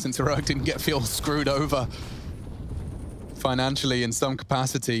been a while since Heroic didn't feel screwed over. financially in some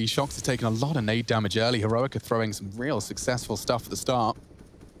capacity. Shox has taken a lot of nade damage early. Heroic are throwing some real successful stuff at the start.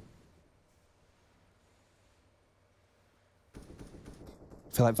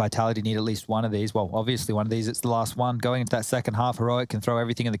 I feel like Vitality need at least one of these. Well, obviously one of these. It's the last one. Going into that second half, Heroic can throw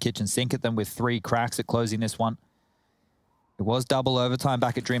everything in the kitchen sink at them with 3 cracks at closing this one. It was double overtime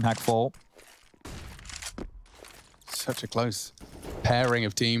back at DreamHack 4. Such a close pairing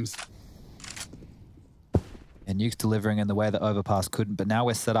of teams. And Nuke's delivering in the way that Overpass couldn't. But now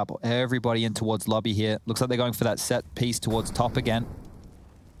we're set up everybody in towards lobby here. Looks like they're going for that set piece towards top again.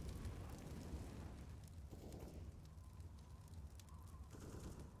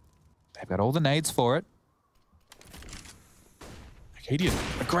 They've got all the nades for it. Acadian,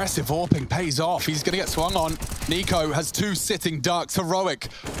 aggressive AWPing pays off. He's going to get swung on. Nico has 2 sitting ducks. Heroic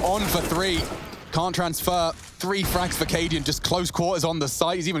on for 3. Can't transfer. 3 frags for Acadian. Just close quarters on the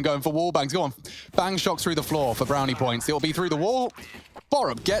site. He's even going for wall bangs. Go on. Bang Shox through the floor for brownie points. It'll be through the wall.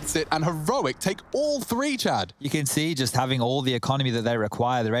 Borup gets it, and Heroic take all 3, Chad. You can see just having all the economy that they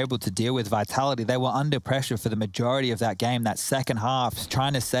require, they're able to deal with Vitality. They were under pressure for the majority of that game, that second half,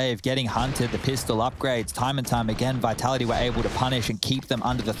 trying to save, getting hunted, the pistol upgrades, time and time again, Vitality were able to punish and keep them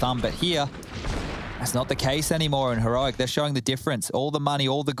under the thumb. But here, that's not the case anymore in Heroic. They're showing the difference. All the money,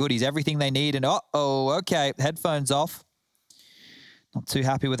 all the goodies, everything they need, and uh-oh, okay, headphones off. Not too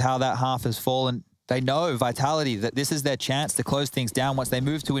happy with how that half has fallen. They know, Vitality, that this is their chance to close things down. Once they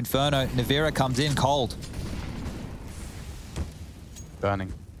move to Inferno, Navira comes in cold.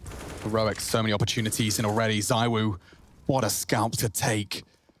 Burning. Heroic, so many opportunities, and already ZywOo, what a scalp to take.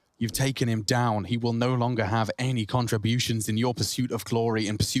 You've taken him down. He will no longer have any contributions in your pursuit of glory,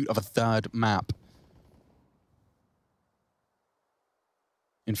 in pursuit of a 3rd map.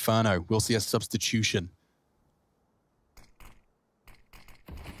 Inferno, we'll see a substitution.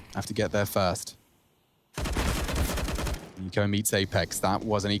 Have to get there first. Nico meets Apex. That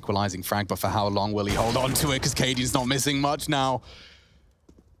was an equalizing frag, but for how long will he hold on to it? Because Cadian's not missing much now.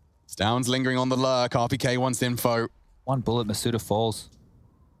 Stound's lingering on the lurk. RPK wants info. 1 bullet, Masuda falls.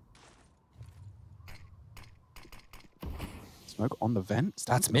 Smoke on the vent?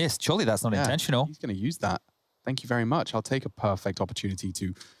 That's missed. Surely that's not intentional. He's going to use that. Thank you very much. I'll take a perfect opportunity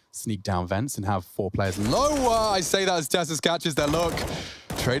to sneak down vents and have 4 players lower. I say that as Tessus catches their look.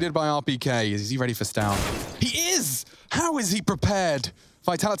 Traded by RPK. Is he ready for Stound? He is! How is he prepared?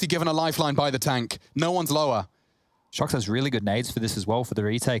 Vitality given a lifeline by the tank. No one's lower. Shox has really good nades for this as well for the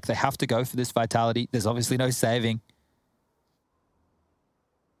retake. They have to go for this Vitality. There's obviously no saving.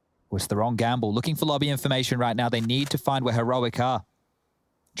 Oh, it's the wrong gamble. Looking for lobby information right now. They need to find where Heroic are.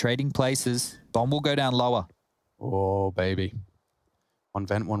 Trading places. Bomb will go down lower. Oh, baby. 1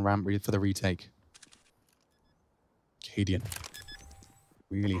 vent, 1 ramp for the retake. Acadian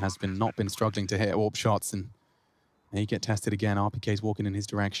really has not been struggling to hit AWP shots, and they get tested again. RPK's walking in his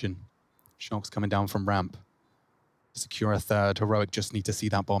direction. Shox coming down from ramp. Secure a 3rd. Heroic just need to see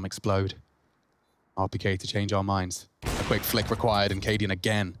that bomb explode. RPK to change our minds. A quick flick required, and Acadian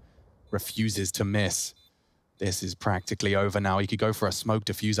again refuses to miss. This is practically over now. He could go for a smoke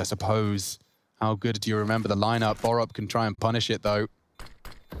defuse, I suppose. How good do you remember the lineup? Borup can try and punish it, though.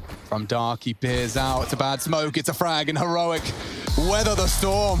 From dark, he peers out. It's a bad smoke. It's a frag, and Heroic weather the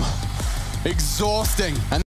storm. Exhausting. And